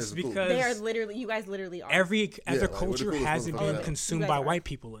are it's because cool. They are literally, you guys literally are. Every other culture hasn't been consumed by white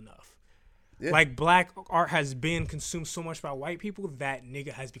people enough. Yeah. Like black art has been consumed so much by white people that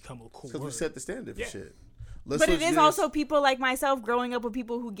nigga has become a cool word. Because we set the standard for shit. But it is also people like myself growing up with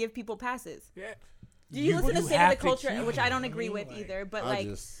people who give people passes. Yeah. Do you listen to State of the Culture, which I don't agree with either, but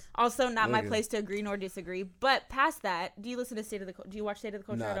also not my place to agree nor disagree. But past that, do you listen to State of the Culture? Do you watch State of the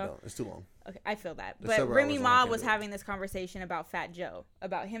Culture at all? No, it's too long. Okay, I feel that. But Remy Ma was having this conversation about Fat Joe,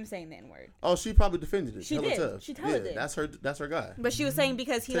 about him saying the N-word. Oh, she probably defended it. She did. She totally did. That's her guy. But she was saying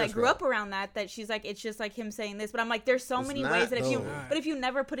because he grew up around that she's like, it's just like him saying this. But I'm like, there's so many ways that if you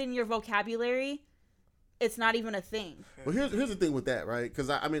never put it in your vocabulary, it's not even a thing. Well, here's the thing with that, right?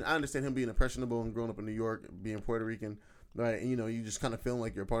 Because I mean, I understand him being impressionable and growing up in New York, being Puerto Rican, right? And you just kind of feeling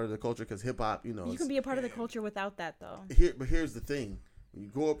like you're a part of the culture because hip hop, you can be a part of the culture without that, though. But here's the thing: when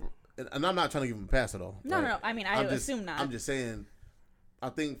you go up, and I'm not trying to give him a pass at all. No. I mean, I assume not. I'm just saying. I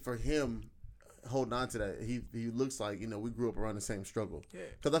think for him, holding on to that, he looks like we grew up around the same struggle.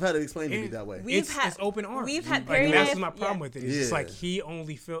 Because I've had it explained to me that way. It's open arms. We've had that's my problem with it. It's just like he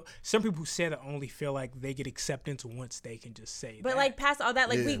only feel. Some people who say that only feel like they get acceptance once they can just say. But like past all that,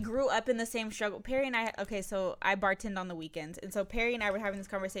 like we grew up in the same struggle. Perry and I. Okay, so I bartend on the weekends, and so Perry and I were having this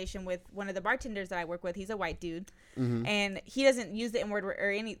conversation with one of the bartenders that I work with. He's a white dude, and he doesn't use the N-word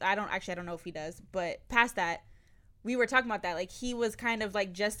or any. I don't know if he does, but past that. We were talking about that. Like, he was kind of,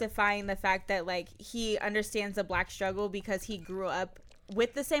 like, justifying the fact that, like, he understands the black struggle because he grew up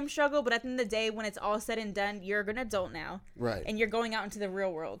with the same struggle. But at the end of the day, when it's all said and done, you're an adult now. Right. And you're going out into the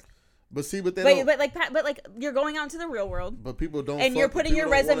real world. But see, but you're going out into the real world. But people don't. And you're putting your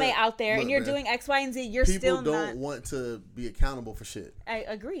resume out there, and you're doing X, Y, and Z. You're still not. People don't want to be accountable for shit. I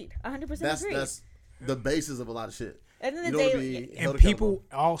agreed. 100% agreed. That's the basis of a lot of shit. At the end of the day, and people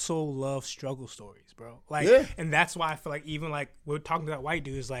also love struggle stories, bro. bro. Like, and that's why I feel like even like we're talking to that white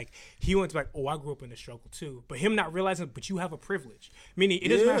dude is like he went to like, oh, I grew up in the struggle too, but him not realizing, but you have a privilege. Meaning it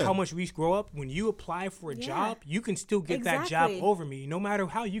doesn't matter how much we grow up. When you apply for a job, you can still get that job over me, no matter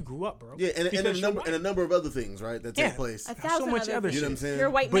how you grew up, bro. Yeah, and a number of other things, right, that take place. So much other shit. You know what I'm saying? You're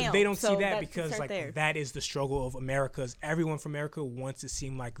white male, but they don't see that because like that is the struggle of America's. Everyone from America wants to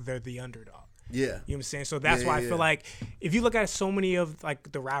seem like they're the underdog. Yeah. You know what I'm saying? So that's why I feel like if you look at so many of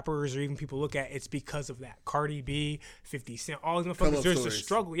like the rappers or even people look at, it's because of that. Cardi B, 50 Cent, all these motherfuckers, there's a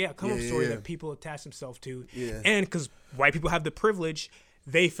struggle. Yeah, come up story that people attach themselves to. Yeah. And because white people have the privilege,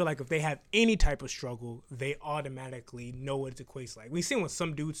 they feel like if they have any type of struggle, they automatically know what it equates like. We see when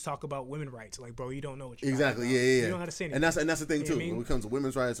some dudes talk about women's rights, like, bro, you don't know what you're talking about. Yeah. You don't know how to say anything. And that's the thing too. When it comes to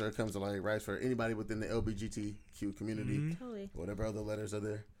women's rights or it comes to like rights for anybody within the LGBTQ community, whatever other letters are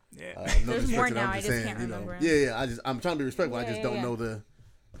there. Yeah, there's more now. I just can't remember. I'm trying to be respectful. I just don't know the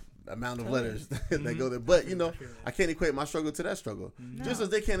amount of letters that go there. But I can't equate my struggle to that struggle. Just as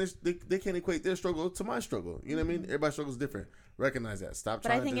they can't equate their struggle to my struggle. You know what I mean? Everybody's struggle is different. Recognize that. Stop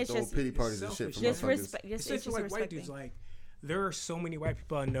trying to throw pity parties and shit. Just respect. It's like white dudes. Like there are so many white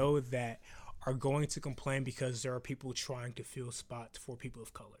people I know that are going to complain because there are people trying to fill spots for people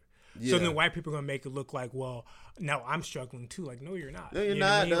of color. So then white people are going to make it look like, well, no, I'm struggling too. Like, no, you're not. No, you're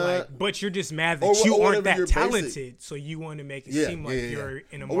not. Like, but you're just mad that you aren't that talented, so you want to make it seem like you're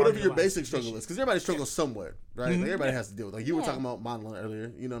in a or whatever your basic struggle is. Because everybody struggles somewhere, right? Like, everybody has to deal with it. Like, you were talking about modeling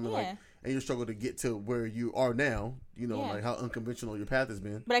earlier, you know what I mean? Like, and your struggle to get to where you are now, like how unconventional your path has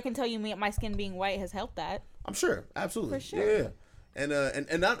been. But I can tell you, my skin being white has helped that. I'm sure. Absolutely. For sure. Yeah. And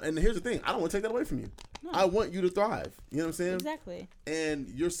here's the thing. I don't want to take that away from you. No. I want you to thrive. You know what I'm saying? Exactly. And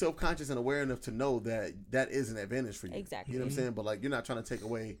you're self-conscious and aware enough to know that that is an advantage for you. Exactly. You know what I'm saying? But like, you're not trying to take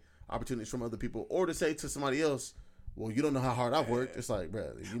away opportunities from other people or to say to somebody else, well, you don't know how hard I've worked. It's like,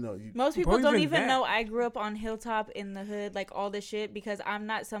 bro, most people don't even know I grew up on Hilltop in the hood, like all this shit, because I'm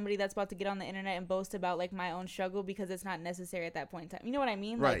not somebody that's about to get on the internet and boast about like my own struggle because it's not necessary at that point in time. You know what I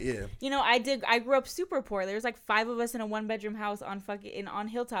mean? Right. Like, yeah. I grew up super poor. There was like 5 of us in a 1-bedroom house on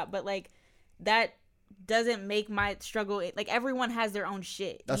Hilltop, but like that doesn't make my struggle like everyone has their own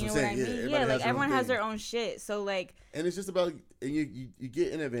shit. That's you know what I'm saying? Yeah, like everyone has their own shit. So like, and it's just about you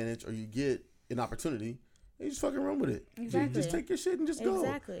get an advantage or you get an opportunity. You just fucking run with it. Exactly. Just take your shit and just go.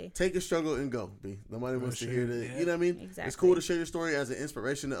 Exactly. Take your struggle and go. B. Nobody wants to hear that. Yeah. You know what I mean? Exactly. It's cool to share your story as an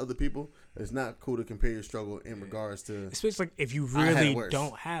inspiration to other people. It's not cool to compare your struggle in regards to. Especially like if you really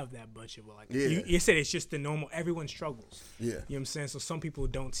don't have that budget. Like you said, it's just the normal. Everyone struggles. Yeah. You know what I'm saying? So some people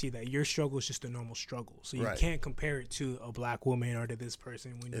don't see that your struggle is just a normal struggle. So you can't compare it to a black woman or to this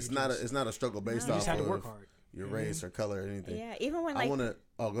person. When it's not a struggle based off you just have to work hard. Your race or color or anything. Yeah, even when like go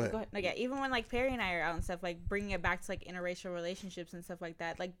ahead. Like, yeah, even when like Perry and I are out and stuff, like bringing it back to like interracial relationships and stuff like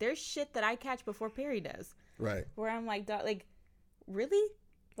that. Like there's shit that I catch before Perry does. Right. Where I'm like, really?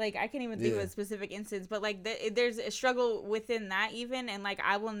 Like I can't even think of a specific instance, but like there's a struggle within that even, and like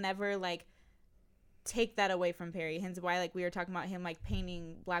I will never like take that away from Perry. Hence why like we were talking about him like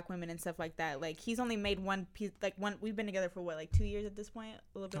painting black women and stuff like that. Like he's only made one piece. Like we've been together for what, like 2 years at this point,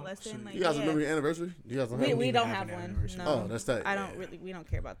 a little bit less than. Like, you guys remember your anniversary? You guys we don't have one. No. Oh, that's tight. We don't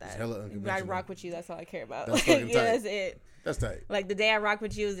care about that. I rock with you. That's all I care about. That's fucking tight. That's it. That's tight. Like the day I rock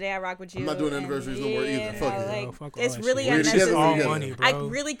with you is the day I rock with you. I'm not doing anniversaries no more either. Fuck it. It's really unnecessary. It's all money, bro. I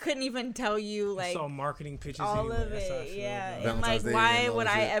really couldn't even tell you like all marketing pictures. All of it, yeah. And like, why would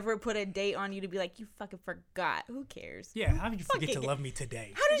I ever put a date on you to be like, you fucking forgot? Who cares? Yeah. How did you forget to love me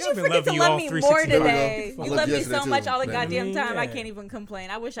today? How did you forget to love me more today? You love me so much all the goddamn time. I can't even complain.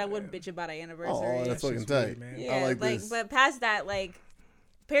 I wish I would bitch about an anniversary. Oh, that's fucking tight. Yeah, I like this. But past that, like.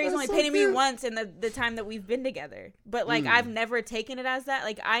 Perry's only painted me once in the time that we've been together. But, like, I've never taken it as that.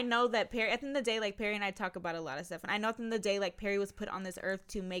 Like, I know that Perry, at the end of the day, like, Perry and I talk about a lot of stuff. And I know at the end of the day, like, Perry was put on this earth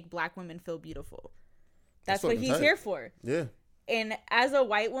to make black women feel beautiful. That's what he's here for. Yeah. And as a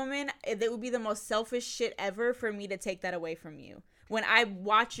white woman, it would be the most selfish shit ever for me to take that away from you. When I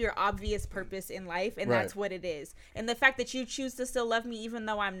watch your obvious purpose in life, and that's what it is. And the fact that you choose to still love me even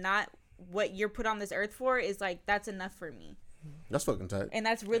though I'm not what you're put on this earth for is, like, that's enough for me. That's fucking tight. And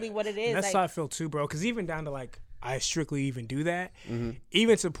that's really what it is. And that's how I feel too, bro. Because even down to like, I strictly even do that.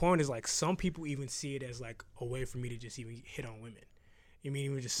 Even to the point is like, some people even see it as like a way for me to just even hit on women. You mean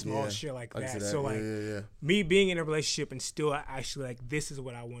even just small shit like that. So like, me being in a relationship and still actually like, this is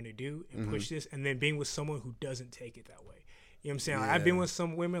what I want to do and push this, and then being with someone who doesn't take it that way. You know what I'm saying? Like, I've been with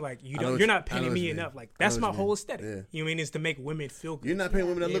some women like you're not paying me enough. Like that's my whole aesthetic. Yeah. You know what I mean? Is to make women feel good. You're not paying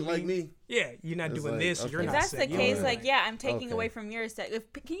women that look like me. Yeah, you're not doing this. Okay. You're if not. That's the case. Like I'm taking away from your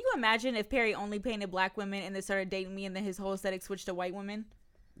aesthetic. Can you imagine if Perry only painted black women and then started dating me and then his whole aesthetic switched to white women?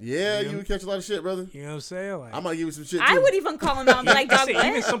 Yeah, you would catch a lot of shit, brother. You know what I'm saying? Like, I might give you some shit, too. I would even call him out and be like, dog,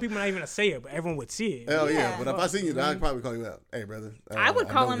 even some people not even gonna say it, but everyone would see it. Hell yeah. But if I seen you, I'd probably call you out. Hey, brother. I would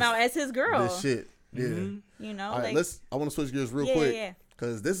call him out as his girl. This shit. Yeah. You know, all right, like, I want to switch gears real quick. Yeah.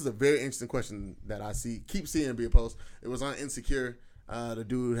 Because this is a very interesting question that I keep seeing being posted. It was on Insecure. The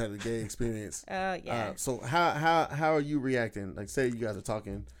dude had a gay experience. Yeah. So how are you reacting? Like, say you guys are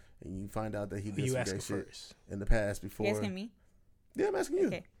talking and you find out that he did some gay shit in the past before. You asking me? Yeah, I'm asking you.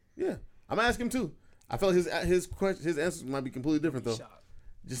 Okay. Yeah, I'm asking him too. I feel like his answers might be completely different though.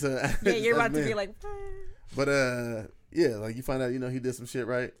 Just yeah, you're about to be like. But yeah, like you find out, he did some shit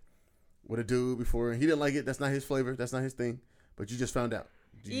right with a dude before, and he didn't like it. That's not his flavor. That's not his thing. But you just found out.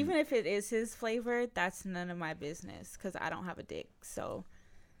 Even if it is his flavor, that's none of my business because I don't have a dick. So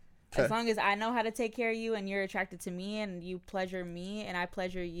as long as I know how to take care of you and you're attracted to me and you pleasure me and I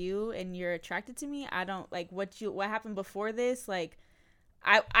pleasure you and you're attracted to me, I don't like what happened before this. Like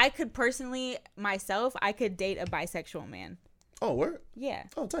I could personally myself, I could date a bisexual man. Oh, word? Yeah.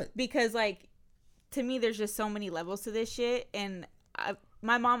 Oh, tight. Because like to me, there's just so many levels to this shit. And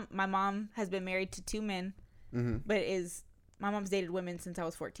my mom has been married to 2 men, but my mom's dated women since I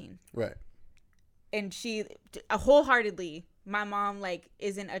was 14. Right. And she wholeheartedly, my mom like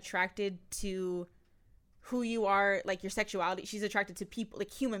isn't attracted to who you are, like your sexuality. She's attracted to people,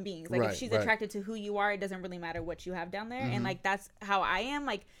 like human beings. Like if she's attracted to who you are, it doesn't really matter what you have down there. And like that's how I am.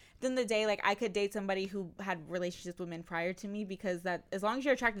 Like at the end of the day, like I could date somebody who had relationships with men prior to me because that as long as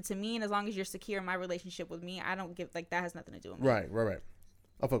you're attracted to me and as long as you're secure in my relationship with me, I don't give like that has nothing to do with me. Right.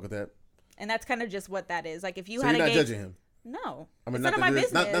 I'll fuck with that. And that's kind of just what that is. Like if you so had you're a not gay, judging him. No, I mean, it's none of my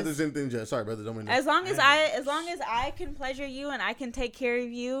business. Not there's anything to judge. Sorry, brother. Don't mean that. As long as I can pleasure you and I can take care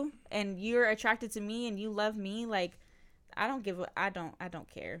of you and you're attracted to me and you love me, like I don't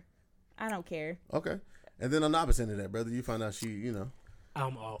care. I don't care. Okay. And then on the opposite end of that, brother, you find out she,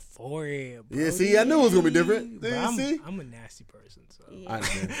 I'm all for it. Bro. Yeah, see, I knew it was gonna be different. I'm a nasty person, so Yeah. I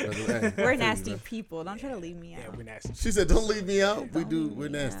understand, brother. Hey, we're nasty people. Don't try to leave me out. Yeah, we're nasty. She said, "Don't leave me out." We're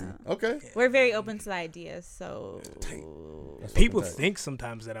nasty. Okay. Yeah. We're very open to the idea, so People think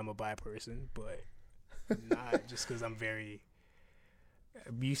sometimes that I'm a bi person, but not just because I'm very.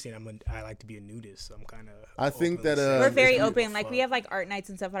 You saying I like to be a nudist, so I'm kind of. I think that we're very open. Like we have like art nights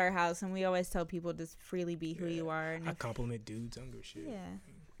and stuff at our house, and we always tell people just freely be who you are. And I compliment dudes. I don't give a shit.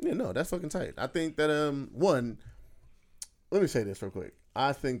 Yeah, no, that's fucking tight. I think that one. Let me say this real quick.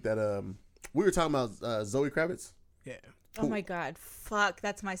 I think that we were talking about Zoe Kravitz. Yeah. Oh my god, fuck!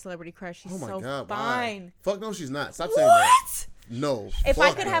 That's my celebrity crush. She's so fine. Why? Fuck no, she's not. Stop saying that. What? No. If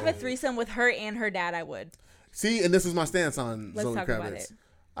I could have a threesome with her and her dad, I would. See, and this is my stance on Let's Zoe talk Kravitz. about it.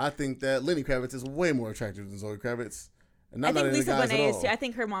 I think that Lenny Kravitz is way more attractive than Zoe Kravitz. And I think Lisa Bonet is too. I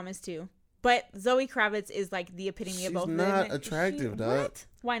think her mom is too. But Zoe Kravitz is like the epitome of both. She's not attractive, dog. What?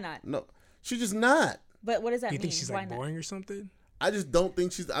 Why not? No, she's just not. But what does that mean? You think she's like boring or something? I just don't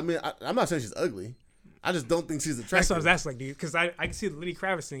think she's. I mean, I'm not saying she's ugly. I just don't think she's attractive. That's what I was asking, dude. Because I can see the Lenny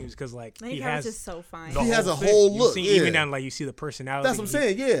Kravitz thing because like Lenny Kravitz is so fine. He has a whole look. Even down like you see the personality. That's what I'm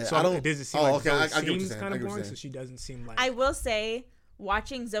saying. Yeah. So I don't. Does it seem like I seems kind of boring? So she doesn't seem like. I will say,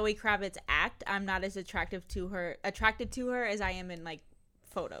 watching Zoe Kravitz act, I'm not as attracted to her as I am in like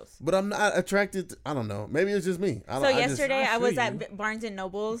photos. But I'm not attracted. I don't know. Maybe it's just me. Yesterday I was at Barnes and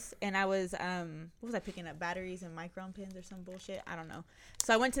Nobles and I was what was I picking up? Batteries and micron pins or some bullshit. I don't know.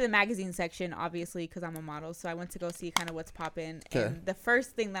 So I went to the magazine section, obviously, because I'm a model. So I went to go see kind of what's popping. Okay. And the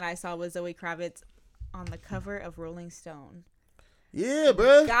first thing that I saw was Zoe Kravitz on the cover of Rolling Stone. Yeah,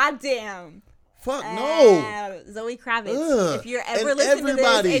 bro. Goddamn. Fuck no. Zoe Kravitz. Ugh. If you're ever listening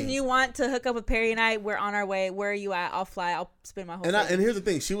to this and you want to hook up with Perry and I, we're on our way. Where are you at? I'll fly. I'll spend my whole day. And here's the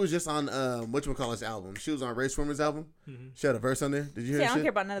thing. She was just on whatchamacallit's album. She was on Ray Swimmer's album. Mm-hmm. She had a verse on there. Did you hear I don't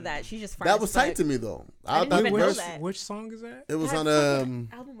care about none of that. She's just fine. That was tight to me though. I didn't even know that. Which song is that? It was on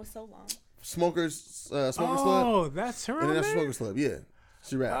album was so long. Smokers Club. Oh, that's her. International Smokers Club. Yeah.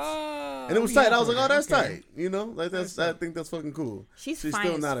 She raps. And it was tight. I was like, oh, that's tight. You know? Like that's I think that's fucking cool. She's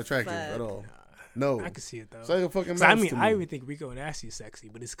still not attractive at all. No, I can see it though. It's like a fucking I even think Rico Nasty is sexy,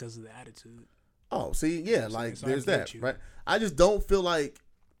 but it's because of the attitude. Oh, see, yeah, like there's that, right? I just don't feel like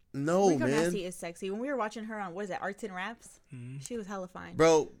Rico man. Nasty is sexy. When we were watching her on Arts and Raps, she was hella fine.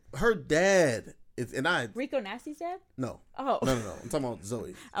 Bro, her dad Rico Nasty's dad? No. Oh. No. I'm talking about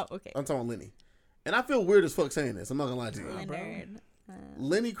Zoe. Oh, okay. I'm talking about Lenny. And I feel weird as fuck saying this. I'm not gonna lie to you. Leonard.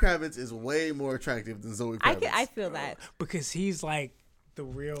 Lenny Kravitz is way more attractive than Zoe Kravitz. I feel that because he's like. The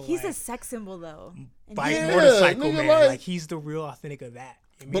real he's a sex symbol though. Motorcycle man, like he's the real authentic of that.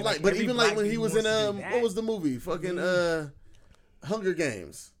 I mean, but even like when he was in what was the movie? Fucking Hunger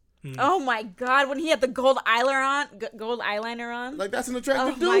Games. Oh my god, when he had the gold eyeliner on. Like, that's an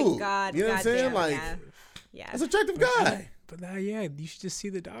attractive dude. Oh my god. You know what I'm saying? Like, yeah. that's an attractive guy. But yeah, you should just see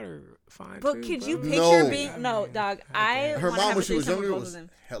the daughter fine. But too, could bro. you picture being dog? Her mom when she was younger was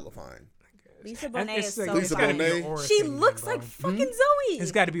hella fine. Lisa Bonet is like so Lisa fine. Bonet. She looks like fucking Zoe.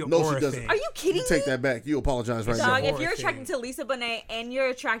 It's got to be an No, aura she doesn't. thing. Are you kidding You me? take that back. You apologize right Dog, now. if you're attracted to Lisa Bonet and you're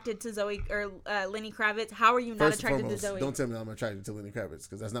attracted to Zoe or Lenny Kravitz, how are you not First and attracted foremost, to Zoe? don't tell me I'm attracted to Lenny Kravitz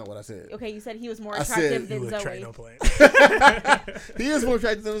because that's not what I said. Okay, you said he was more I attractive said than You Zoe. attract no play. He is more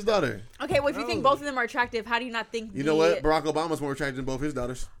attractive than his daughter. Okay, well, if you think both of them are attractive, how do you not think? You know what? Barack Obama's more attractive than both his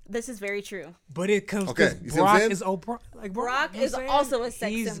daughters. This is very true. But it comes Okay, because you see what I'm Brock saying? is like Brock you know is what I'm saying? also a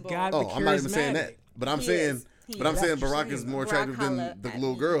sex He's symbol. got the Oh, I'm not even saying that. charismatic. But I'm He saying, is. He but I'm is. saying That's what Barack you're is saying. more Barack attractive than holla the at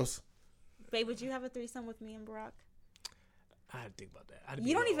little me. girls. Babe, would you have a threesome with me and Barack? I had to think about that.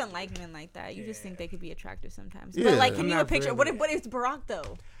 You don't even like men like that. You just think they could be attractive sometimes. Yeah. But like, can I'm you not picture really. what is Barack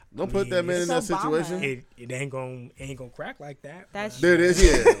though? Don't put that man in that It's Obama. situation. It ain't gonna crack like that. That's There it is.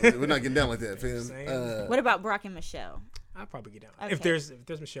 Yeah, we're not getting down like that, fam. Saying. What about Barack and Michelle? I'll probably get down. Okay. If there's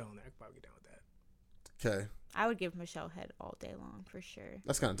Michelle in there, I could probably get down with that. Okay, I would give Michelle head all day long for sure.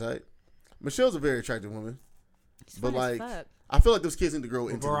 that's kind of tight. Michelle's a very attractive woman, She's but fun as like, fuck. I feel like those kids need to grow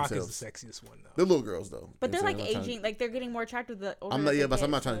Well, into Barack themselves. is the sexiest one though. They're little girls though. But You they're know like what I'm trying aging, like they're getting more attractive the older. I'm not. they Yeah, but get,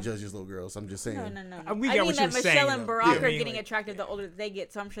 I'm not trying to so- judge these little girls. I'm just saying. No. We I get mean what that you're Michelle saying, and though. Barack Yeah. are I mean, getting like- attractive the older they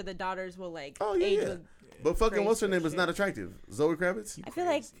get, so I'm sure the daughters will like Oh yeah, age yeah. with. But fucking, Crazy what's her name for is sure. not attractive. Zoe Kravitz. I feel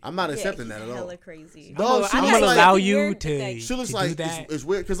like I'm not yeah, accepting she's that at all. hella crazy. Dog, she I'm looks gonna like- allow Like, you weird, to. like- She looks to like do that it's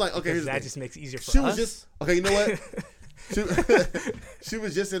weird because like okay, because here's the that thing. just makes it easier for She us. was just okay. You know what? She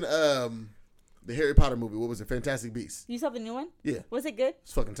was just in the Harry Potter movie. What was it? Fantastic Beasts. You saw the new one? Yeah, Was it good?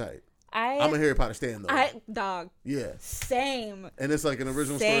 it's fucking tight. I'm I'm a Harry Potter stan though. dog. Yeah, Same. and it's like an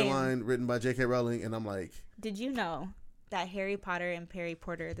original Same. storyline written by J.K. Rowling, and I'm like, Did you know that Harry Potter and Perry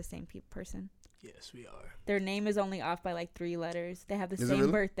Porter are the same person? Yes, we are. Their name is only off by like 3 letters. They have the Is it same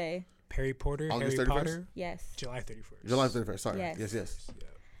really? birthday. Perry Porter, August Harry 31st? Potter, Yes. July 31st. July 31st. Sorry. Yes. Yes. Yeah.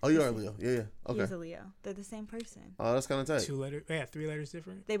 Oh, you are Leo. Yeah. Okay. He's a Leo. They're the same person. Oh, that's kind of tight. 2 letters. Yeah, 3 letters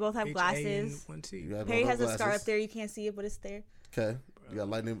different. They both have H-A glasses. and 1 T. You got Perry both has a scar glasses. up there. You can't see it, but it's there. Okay. You got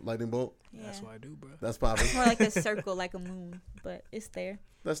lightning bolt. Yeah. That's what I do, bro. That's popping. More like a circle, like a moon, but it's there.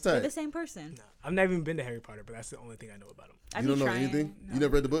 That's They're tight. the same person. No, I've never even been to Harry Potter, but that's the only thing I know about him. I've You don't been know trying. anything? No. You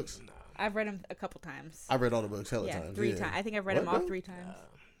never read the books? Nah. I've read them a couple times. I've read all the books hella Yeah, times. 3 times. I think I've read What, them all bro? 3 times.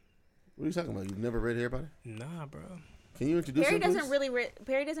 What are you talking about? You've never read Harry Potter? Nah, bro. Can you introduce Perry him, doesn't please? really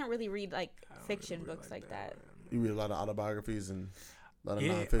Perry doesn't really read like I don't fiction really books like like that. You read a lot of autobiographies and a lot of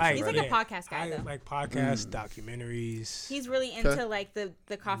Yeah, nonfiction. He's right? like a podcast guy, I though. like podcasts, documentaries. He's really into Okay. like the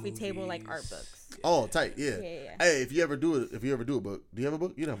coffee table like art Movies. books. Oh, tight. Yeah. Yeah. Hey, if you ever do a book, do you have a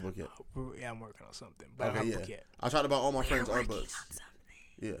book? You don't have a book yet. Yeah, I'm working on something, but I Okay, don't yeah. have a book yet. I try to buy all my friends' art books.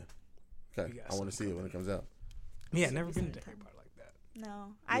 Yeah. Okay. We got I want to see something it when it comes out. Yeah, never been to Harry Potter like that.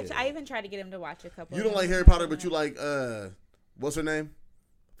 No, Yeah. I even tried to get him to watch a couple. You of don't like them. Harry Potter, but you like what's her name?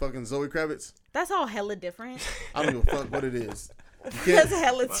 Fucking Zoe Kravitz. That's all hella different. I don't give a fuck what it is. You That's can't.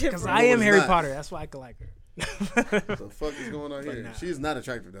 hella Because different. I am it's Harry not. Potter, that's why I can like her. What the fuck is going on here? nah. She is not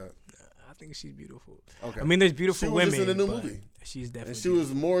attractive, dog. I think she's beautiful. Okay. I mean, there's beautiful She was women. just in the new but movie. She's definitely. And she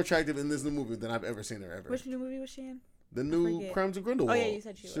was more attractive in this new movie than I've ever seen her ever. Which new movie was she in? The new forget. Crimes of Grindelwald. Oh, yeah, you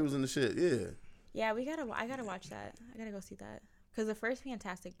said she was in the shit. Yeah. Yeah, I gotta watch that. I gotta go see that because the first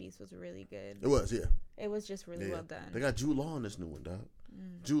Fantastic Beasts was really good. It was. Yeah. It was just really Yeah. well done. They got Jude Law in this new one, dog.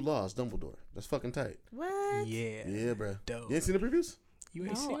 Jude Law is Dumbledore. That's fucking tight. What? Yeah. Yeah, bro. Dope. You ain't seen the previews? You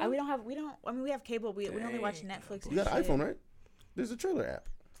ain't No, seen we don't have. I mean, we have cable. We only watch Dang. Netflix. You got an and shit. iPhone, right? There's a trailer app.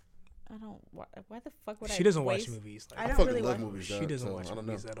 I don't. Why the fuck would I? She doesn't watch waste- movies. I I don't fucking really love watch- movies, She dog, doesn't so watch I don't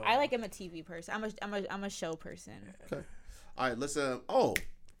know. movies at all. I like. I'm a TV person. I'm a show person. Okay. All right, let's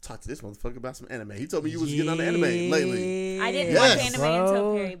talk to this motherfucker about some anime. He told me you was getting on the anime lately. I didn't Yes. watch anime Bro.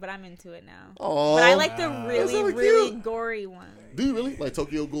 until Perry, but I'm into it now. Oh. But I like the That's really, hella really cute. gory one. Do you really like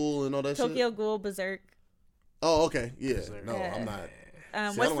Tokyo Ghoul and all that shit? Tokyo Ghoul, Berserk. Oh, okay. Yeah. Berserk. No, I'm not. See, I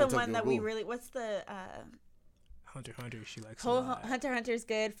What's don't the like one Tokyo that we Ghoul. really? What's the Hunter x Hunter. She likes a lot. Hunter x Hunter's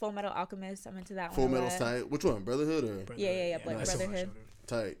good. Full Metal Alchemist. I'm into that Full one. a Metal's lot. tight. Which one? Brotherhood or Yeah, Black I still watch Brotherhood.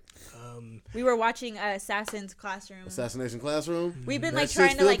 Hunter. tight? We were watching Assassin's Classroom. Assassination Classroom. We've been That like trying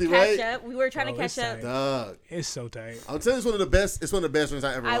shit's to like filthy, catch right? up. We were trying to Bro, it's catch up. tight. Dog. It's so tight. I'm telling you, it's one of the best. It's one of the best ones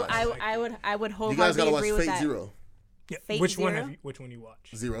I ever watched. I would you guys wholeheartedly gotta watch agree with Fate that. Zero. Yeah. Fate Which one Zero? have you? Which one you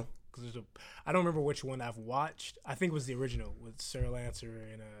watched? Zero. Because I don't remember which one I've watched. I think it was the original with Sir Lancer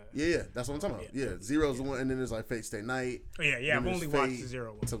and Yeah, that's what I'm talking about. Yeah, Zero's the one, and then there's like Fate Stay Night. Oh yeah, Then I've there's only watched Fate, the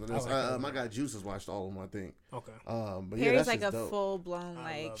Zero one. Something I else. like that My one. guy Juice has watched all of them, I think. Okay. But yeah, Perry's that's like just a dope. full blown I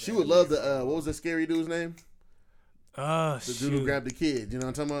like. love She that. would love the what was the scary dude's name? The dude who grabbed the kid. You know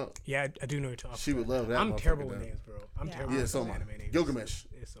what I'm talking about? Yeah, I do know what you're talking about. She would love that. I'm terrible with names, bro. I'm terrible with so anime names. Gilgamesh.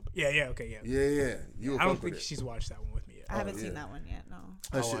 Yeah, okay, yeah. Yeah. I don't think she's watched that one with me yet. I haven't seen that one yet, no.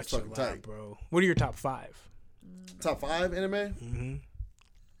 That shit's fucking tight. Bro. What are your top 5? Top 5 anime? Mm-hmm.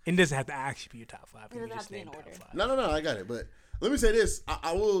 It doesn't have to actually be your top 5. It doesn't have to be in order. No, I got it. But let me say this.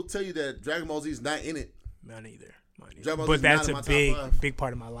 I will tell you that Dragon Ball Z is not in it. None either. But that's a big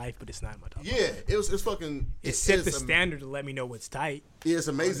part of my life, but it's not in my top 5. Yeah, it's fucking... It set the standard to let me know what's tight. Yeah, it's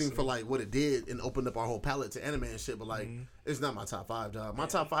amazing for like what it did and opened up our whole palette to anime and shit, but like it's not my top 5, dog. My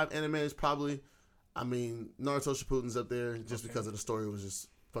top 5 anime is probably, Naruto Shippuden's up there just because of the story was just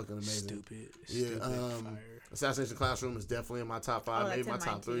fucking amazing. Stupid. Assassination Classroom is definitely in my top 5, maybe my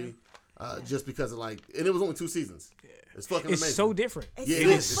top 3. Just because of like, and it was only 2 seasons. Yeah. It's fucking amazing. It's so different. It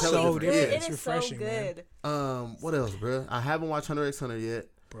is so different. Yeah. It's refreshing, so good. Man. What else, bro? I haven't watched Hunter x Hunter yet.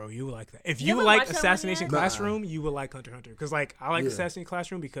 Bro, you would like that. If you like Assassination Classroom, you would like Hunter x Hunter. Because like I like Assassination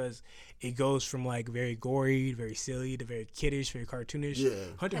Classroom because it goes from like very gory, very silly to very kiddish, very cartoonish. Yeah.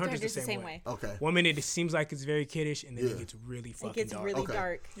 Hunter x Hunter's the same way. Okay. 1 minute it seems like it's very kiddish, and then it gets really fucking dark. It gets really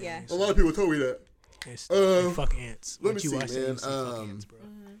dark. Yeah. A lot of people told me that. Fuck ants. Let me see, man.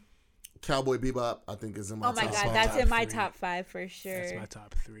 Cowboy Bebop, I think, is in my top 5. Oh my god, that's in my top 5 for sure. That's my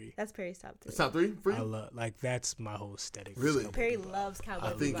top 3. That's Perry's top 3. It's top 3 for you? I love, like, that's my whole aesthetic. Really? Perry loves Cowboy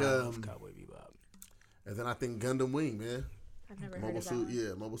Bebop. I think, I love Cowboy Bebop. And then I think Gundam Wing, man. I've never heard of that one.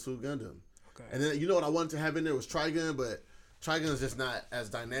 Yeah, Mobile Suit Gundam. Okay. And then, you know what I wanted to have in there was Trigun, but Trigun is just not as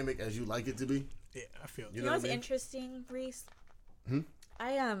dynamic as you like it to be. Yeah, I feel You know what's interesting, Reese?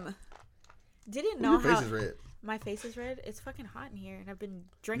 I didn't know how... Your face is red. My face is red. It's fucking hot in here, and I've been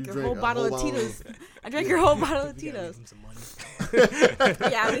drinking your whole bottle of Tito's. I drank your whole bottle of Tito's.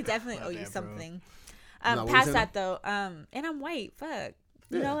 Yeah, we definitely owe you something. Past that though, and I'm white. Fuck.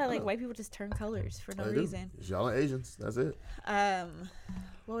 You know that like white people just turn colors for no reason. Y'all are Asians. That's it.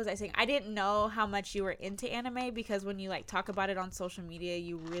 What was I saying? I didn't know how much you were into anime because when you like talk about it on social media,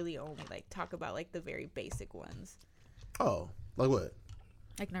 you really only like talk about like the very basic ones. Oh, like what?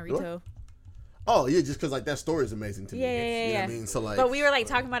 Like Naruto. What? Oh yeah, just because like that story is amazing to me. Yeah. You know what I mean? So like, but we were like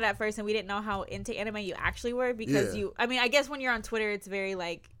talking about it at first, and we didn't know how into anime you actually were because you. I mean, I guess when you're on Twitter, it's very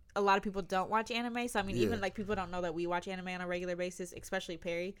like a lot of people don't watch anime. So I mean, even like people don't know that we watch anime on a regular basis, especially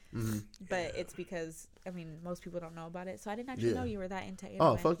Perry. Mm-hmm. But it's because I mean most people don't know about it. So I didn't actually know you were that into anime.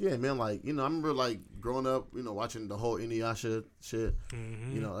 Oh fuck yeah, man! Like I remember like growing up, watching the whole Inuyasha shit.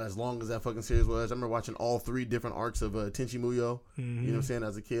 Mm-hmm. As long as that fucking series was, I remember watching all 3 different arcs of Tenchi Muyo. Mm-hmm. You know what I'm saying?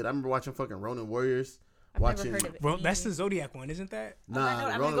 As a kid, I remember watching fucking Ronin Warriors. Never heard of it. Well, that's the Zodiac one, isn't that?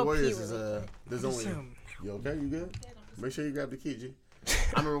 Nah, Ronin Warriors is there's only. You okay? You good? Make sure you grab the key, G.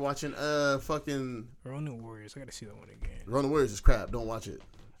 I remember watching fucking Ronin Warriors. I gotta see that one again. Ronin Warriors is crap. Don't watch it.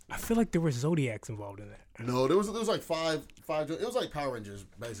 I feel like there were Zodiacs involved in that. No, there was like five. It was like Power Rangers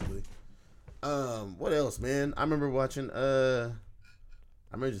basically. What else, man? I remember watching. I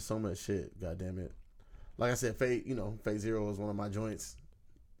remember just so much shit. God damn it! Like I said, Fate. Fate Zero was one of my joints.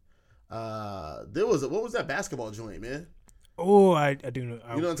 There was what was that basketball joint, man? Oh, I do know.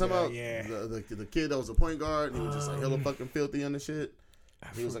 You know what I'm talking about? Yeah. The kid that was a point guard, and he was just like hella fucking filthy on the shit.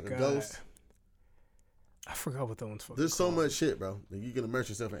 He was like a ghost. I forgot what that one's fucking There's so much shit, bro. That you can immerse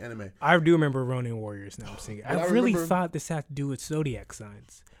yourself in anime. I do remember Ronin Warriors now I'm thinking. I really thought this had to do with zodiac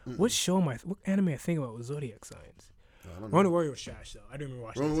signs. What anime I think about was zodiac signs? Ronin Warriors was trash though. I didn't remember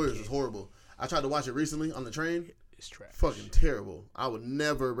watching Ronin Warriors was horrible. I tried to watch it recently on the train. It's trash. Fucking terrible. I would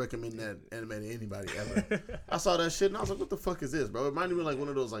never recommend that anime to anybody ever. I saw that shit and I was like, what the fuck is this, bro? It reminded me like one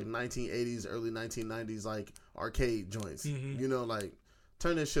of those like 1980s, early 1990s like arcade joints. Mm-hmm. Like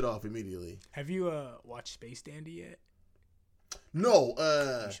turn that shit off immediately. Have you watched Space Dandy yet? No.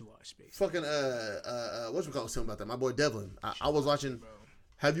 You should watch Space. Fucking what's we call him about that? My boy Devlin. I was watching. Bro.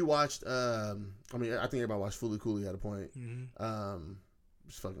 Have you watched? I think everybody watched Fooly Cooly at a point. Mm-hmm.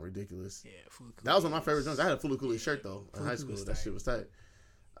 It's fucking ridiculous. Yeah, Fooly Cooly. That was one of my favorite joints. I had a Fooly Cooly shirt though in high school. That shit was tight.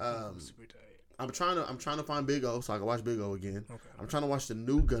 Super tight. I'm trying to find Big O so I can watch Big O again. Okay. I'm trying to watch the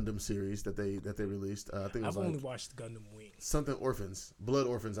new Gundam series that they released. I think I've only watched Gundam Wing. Something Orphans, Blood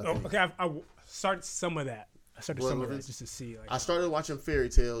Orphans. I think. Okay, I started some of that. I started some of that just to see. I started watching Fairy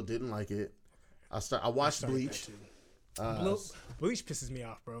Tail, didn't like it. I watched Bleach. Bleach pisses me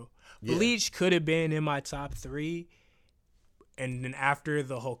off, bro. Yeah. Bleach could have been in my top 3. And then after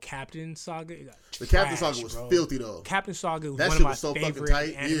the whole Captain Saga, it got the Captain Saga was filthy though. Captain Saga was one of my favorite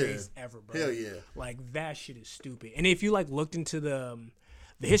animes ever, bro. Hell yeah! Like that shit is stupid. And if you like looked into the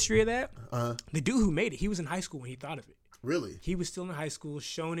history of that, the dude who made it, he was in high school when he thought of it. Really? He was still in high school.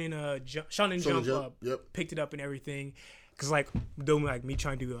 Shonen Jump Up, picked it up and everything. Because like doing like me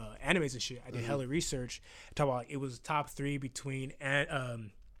trying to do animes and shit, I did hella research. Talk about it was top 3 between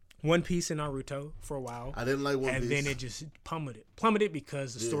One Piece and Naruto for a while. I didn't like One Piece. And then it just plummeted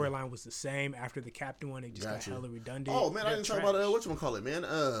because the storyline was the same. After the captain one, it just got hella redundant. Oh man, I didn't talk about whatchamacallit,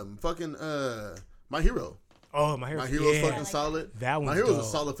 man. Fucking My Hero. Oh, My Hero. My Hero's fucking solid. That My Hero's a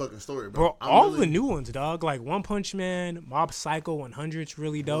solid fucking story, bro. All the new ones, dog. Like One Punch Man, Mob Psycho 100's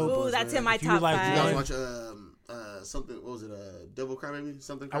really dope. Ooh, that's in my top 5. You guys watch something? What was it? Devil Crybaby?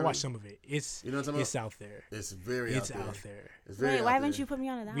 Something? I watched some of it. It's it's out there. It's very out there. It's very. Wait, why haven't you put me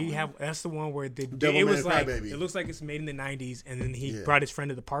on to that? We have. That's the one where it was like it looks like it's made in the 90s, and then he brought his friend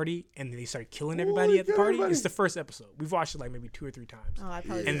to the party, and then they started killing everybody at the party. It's the first episode. We've watched it like maybe 2 or 3 times. Oh, I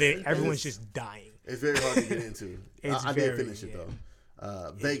probably. And then everyone's just dying. It's very hard to get into. I did finish it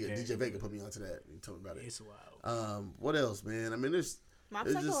though. DJ Vega put me onto that. He told me about it. It's wild. What else, man? I mean, there's. Mob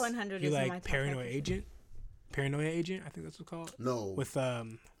Psycho 100 is like in my top Paranoia Agent. Paranoia Agent, I think that's what it's called. No. With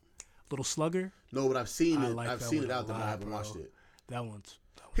Little Slugger. No, but I've seen it. I've seen it out there, but I haven't watched it. That one's.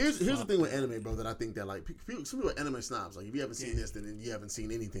 Here's the thing with anime, bro. That I think that like some people are anime snobs. Like if you haven't seen this, then you haven't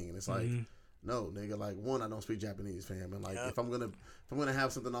seen anything, and it's like, no, nigga. Like one, I don't speak Japanese, fam, and like if I'm gonna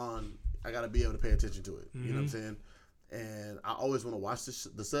have something on, I gotta be able to pay attention to it. You know what I'm saying? And I always want to watch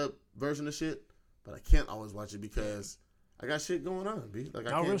the sub version of shit, but I can't always watch it because I got shit going on, B. Like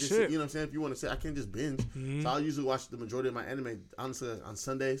I can't just, you know what I'm saying? If you want to say, I can't just binge. So I'll usually watch the majority of my anime, honestly, on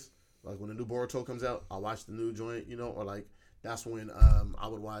Sundays. Like when the new Boruto comes out, I'll watch the new joint, you know, or like that's when I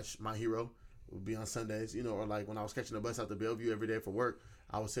would watch My Hero. It would be on Sundays, you know, or like when I was catching the bus out to Bellevue every day for work,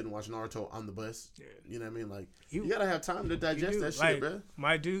 I was sitting watching Naruto on the bus. Yeah. You know what I mean? Like you gotta have time to digest that shit, bro.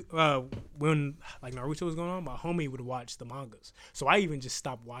 My dude, when like Naruto was going on, my homie would watch the mangas. So I even just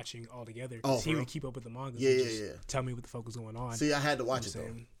stopped watching altogether because he would keep up with the mangas. And tell me what the fuck was going on. See, I had to watch it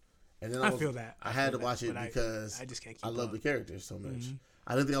though, and then I feel that I had to watch it because I just can't keep I love the characters so much.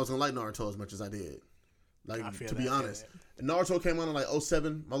 I didn't think I was gonna like Naruto as much as I did. Like to be honest, Naruto came on in like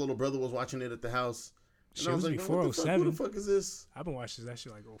 2007. My little brother was watching it at the house. And I was like, before 2007. Who the fuck is this? I've been watching that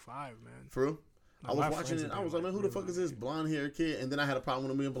shit like 2005, man. For real? I was watching it. I was like, man, who the fuck is this blonde haired kid? And then I had a problem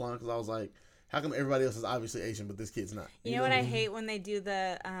with him being blonde because I was like, how come everybody else is obviously Asian but this kid's not? You know what I hate when they do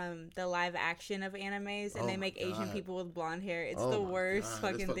the live action of animes and they make Asian people with blonde hair. It's the worst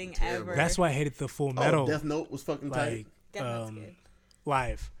fucking thing ever. That's why I hated the Full Metal. Death Note was fucking tight. Death Note's good.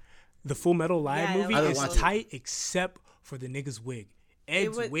 Live. The Full Metal live movie is tight except for the nigga's wig.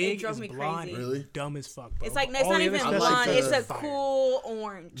 Ed's wig is blonde, really dumb as fuck, bro. It's like it's not even blonde; it's a cool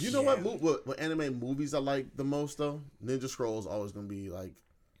orange. You know what anime movies I like the most though? Ninja Scroll's always gonna be like.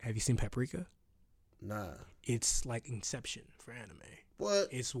 Have you seen Paprika? Nah. It's like Inception for anime. What?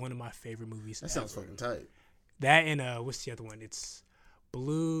 It's one of my favorite movies. That sounds fucking tight. That and what's the other one? It's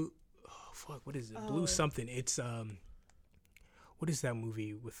Blue. Oh, fuck, what is it? Blue something. It's what is that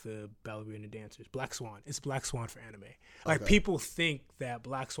movie with the ballerina dancers? Black Swan. It's Black Swan for anime. Like people think that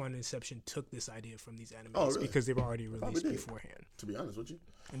Black Swan and Inception took this idea from these animes because they were already released beforehand. To be honest with you,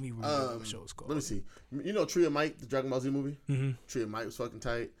 let me remember what the show is called. Let me see. You know Tree of Might, the Dragon Ball Z movie. Tree of Might was fucking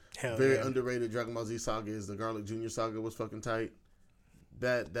tight. Very underrated Dragon Ball Z saga is the Garlic Jr. saga was fucking tight.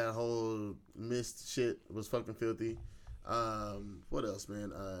 That whole Mist shit was fucking filthy. What else,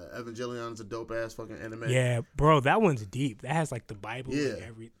 man? Evangelion's a dope ass fucking anime. Yeah, bro, that one's deep. That has like the Bible. Yeah,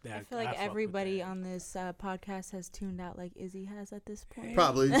 I feel like everybody on this podcast has tuned out, like Izzy has at this point.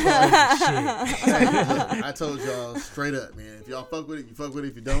 Probably. Shit. I told y'all straight up, man. If y'all fuck with it, you fuck with it.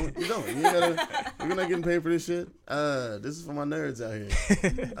 If you don't, you don't. You're not getting paid for this shit. This is for my nerds out here.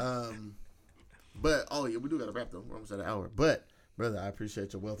 But we do gotta wrap though. We're almost at an hour, but. Brother, I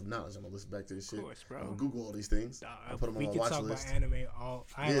appreciate your wealth of knowledge. I'm gonna listen back to this shit. Of course, bro. I'm gonna Google all these things. I'll put them on my watch list. We can talk about anime all.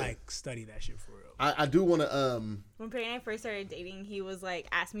 I like study that shit for real. I do want to. When Perry and I first started dating, he was like,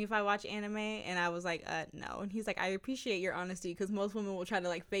 asked me if I watch anime, and I was like, no. And he's like, I appreciate your honesty because most women will try to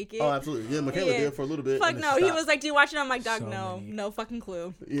like fake it. Oh, absolutely. Yeah, Michaela did for a little bit. Fuck no. He was like, do you watch it? I'm like, dog, no fucking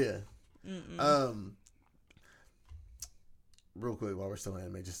clue. Yeah. Real quick, while we're still on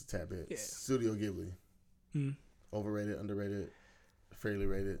anime, just a tad bit. Yeah. Studio Ghibli. Overrated, underrated, fairly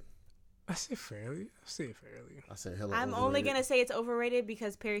rated. I say fairly. I say hella. I'm only gonna say it's overrated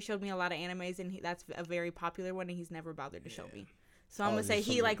because Perry showed me a lot of animes and that's a very popular one and he's never bothered to show me. So I'm gonna say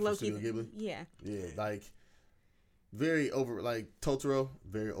he like Loki. Yeah. Yeah, like very over. Like Totoro,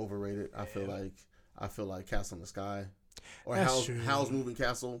 very overrated. I feel like Castle in the Sky or Howl's Moving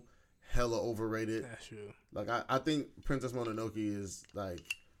Castle, hella overrated. That's true. Like I think Princess Mononoke is like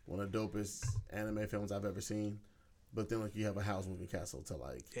one of the dopest anime films I've ever seen. But then, like, you have a Howl's Moving Castle to,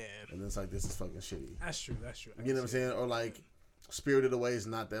 like... Yeah. And it's like, this is fucking shitty. That's true. You know what I'm saying? Or, like, Spirited Away is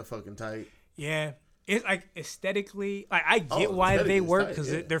not that fucking tight. Yeah. it's like aesthetically, like I get why they work because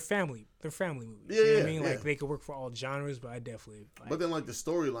they're family. They're family movies. Yeah, you know yeah, what I mean, yeah. like they could work for all genres, but I definitely. Like, but then like the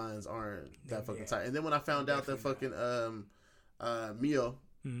storylines aren't that fucking tight. And then when I found out that fucking Mio,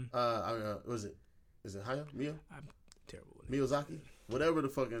 was it? Is it Hayao Mio? I'm terrible. Miyazaki, whatever the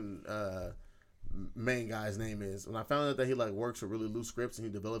fucking main guy's name is. When I found out that he like works with really loose scripts and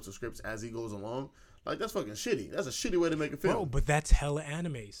he develops the scripts as he goes along, like that's fucking shitty. That's a shitty way to make a film. Bro, but that's hella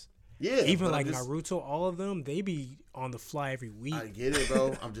animes. Yeah, even like Naruto, all of them, they be on the fly every week. I get it,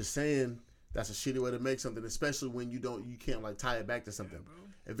 bro. I'm just saying that's a shitty way to make something, especially when you can't like tie it back to something.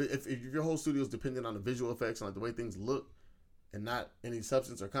 Yeah, if your whole studio is dependent on the visual effects and like the way things look, and not any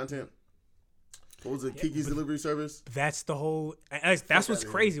substance or content. What was it? Kiki's Delivery Service? That's the whole. That's what's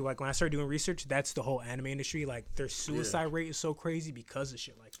crazy. Like when I started doing research, that's the whole anime industry. Like their suicide rate is so crazy because of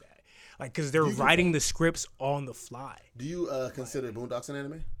shit like that. Like because they're writing the scripts on the fly. Do you consider Boondocks an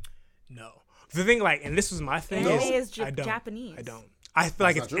anime? No. The thing, like, and this was my thing. Anime is Japanese. I don't. I feel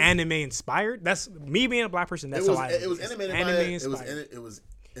like it's anime inspired. That's me being a black person. That's how I. It was animated by.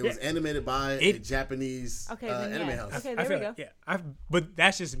 It was animated by a Japanese anime house. Okay, there we go. Yeah, but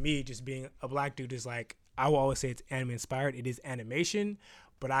that's just me, just being a black dude. Is like I will always say it's anime inspired. It is animation,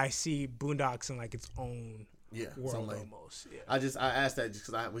 but I see Boondocks in like its own world almost. Yeah. I asked that just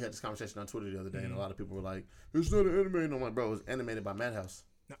because we had this conversation on Twitter the other day, and a lot of people were like, "It's not an anime." And I'm like, "Bro, it was animated by Madhouse."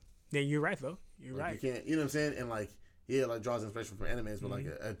 No, yeah, you're right though. You're right. You can't, you know what I'm saying? And like, like draws inspiration from animes, but like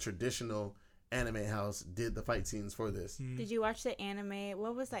a traditional anime house did the fight scenes for this. Did you watch the anime?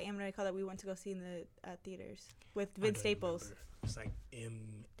 What was that anime called that we went to go see in the theaters with Vince Staples? Remember. It's like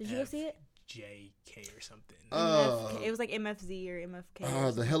Did you go see it? JK or something. It was like MFZ or MFK.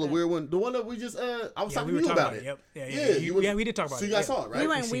 Oh, the hella weird one. The one that we just I was talking to you about it. Yep. Yeah, we did talk about it. So you guys saw it,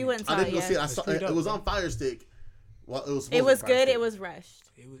 right? We went and saw it. I didn't go see it. It was on Fire Stick. Well, it was good. It was rushed.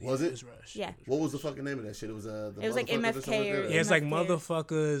 Was it? It was rushed. Yeah. What was the fucking name of that shit? It was it was like MFK or it's like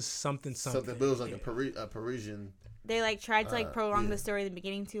motherfuckers something. But it was like a Parisian. They like tried to like prolong the story in the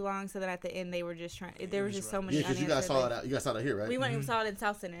beginning too long, so that at the end they were just trying. There was just so many. Yeah, because you guys saw it. You guys saw it here, right? We went and saw it in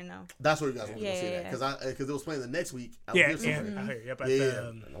South Center. No. That's where you guys went to go see that because it was playing the next week. I want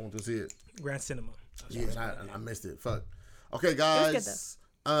to see it. Grand Cinema. Yeah, and I missed it. Fuck. Okay, guys.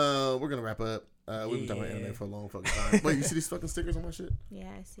 We're gonna wrap up. We've been talking about anime for a long fucking time. Wait, you see these fucking stickers on my shit? Yeah,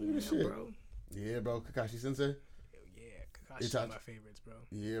 I see. Look at this shit, bro. Yeah, bro. Kakashi Sensei. Yeah, Kakashi's one of my favorites, bro.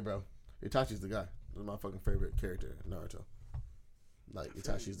 Yeah, bro. Itachi's the guy. This is my fucking favorite character in Naruto. Like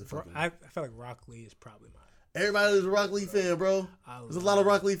Itachi's the fucking. I feel like Rock Lee is probably mine. Everybody's a Rock Lee fan, bro. There's a lot of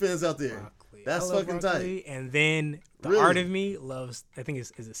Rock Lee fans out there. That's fucking tight. And then the art of me loves. I think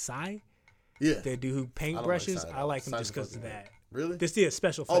is it Sai? Yeah. The dude who paint brushes. I like him just because of that. Really? This is a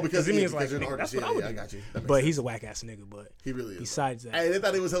special. Oh, because he means like you're an artist. That's what I got you. But he's a whack ass nigga. But he really is. Besides that, hey, they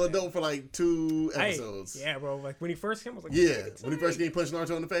thought he was hella dope for like 2 episodes. Yeah, bro. Like when he first came, I was like, when he first came punched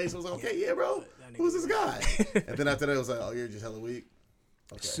Naruto in the face, I was like, okay, yeah, bro. Who's this guy? And then after that, it was like, oh, you're just hella weak.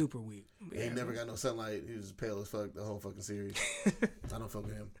 Okay. Super weak. He never got no sunlight. He was pale as fuck the whole fucking series. I don't fuck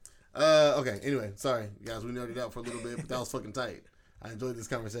with him. Okay. Anyway, sorry guys, we nerded out for a little bit, but that was fucking tight. I enjoyed this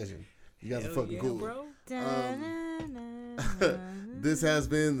conversation. You guys are fucking cool. Bro. This has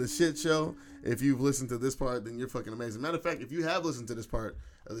been the shit show. If you've listened to this part, then you're fucking amazing. Matter of fact, if you have listened to this part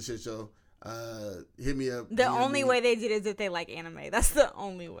of the shit show, hit me up. The only way they did is if they like anime. That's the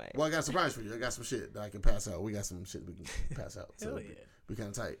only way. Well, I got a surprise for you. I got some shit that I can pass out. We got some shit we can pass out. So we kind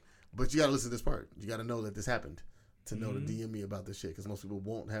of tight. But you got to listen to this part. You got to know that this happened to know to DM me about this shit because most people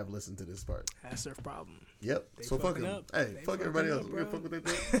won't have listened to this part. That's their problem. Yep. So fuck them. Hey, fuck everybody else. We're gonna fuck with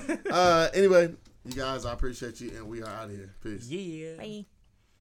that thing. Anyway, you guys, I appreciate you, and we are out of here. Peace. Yeah. Bye.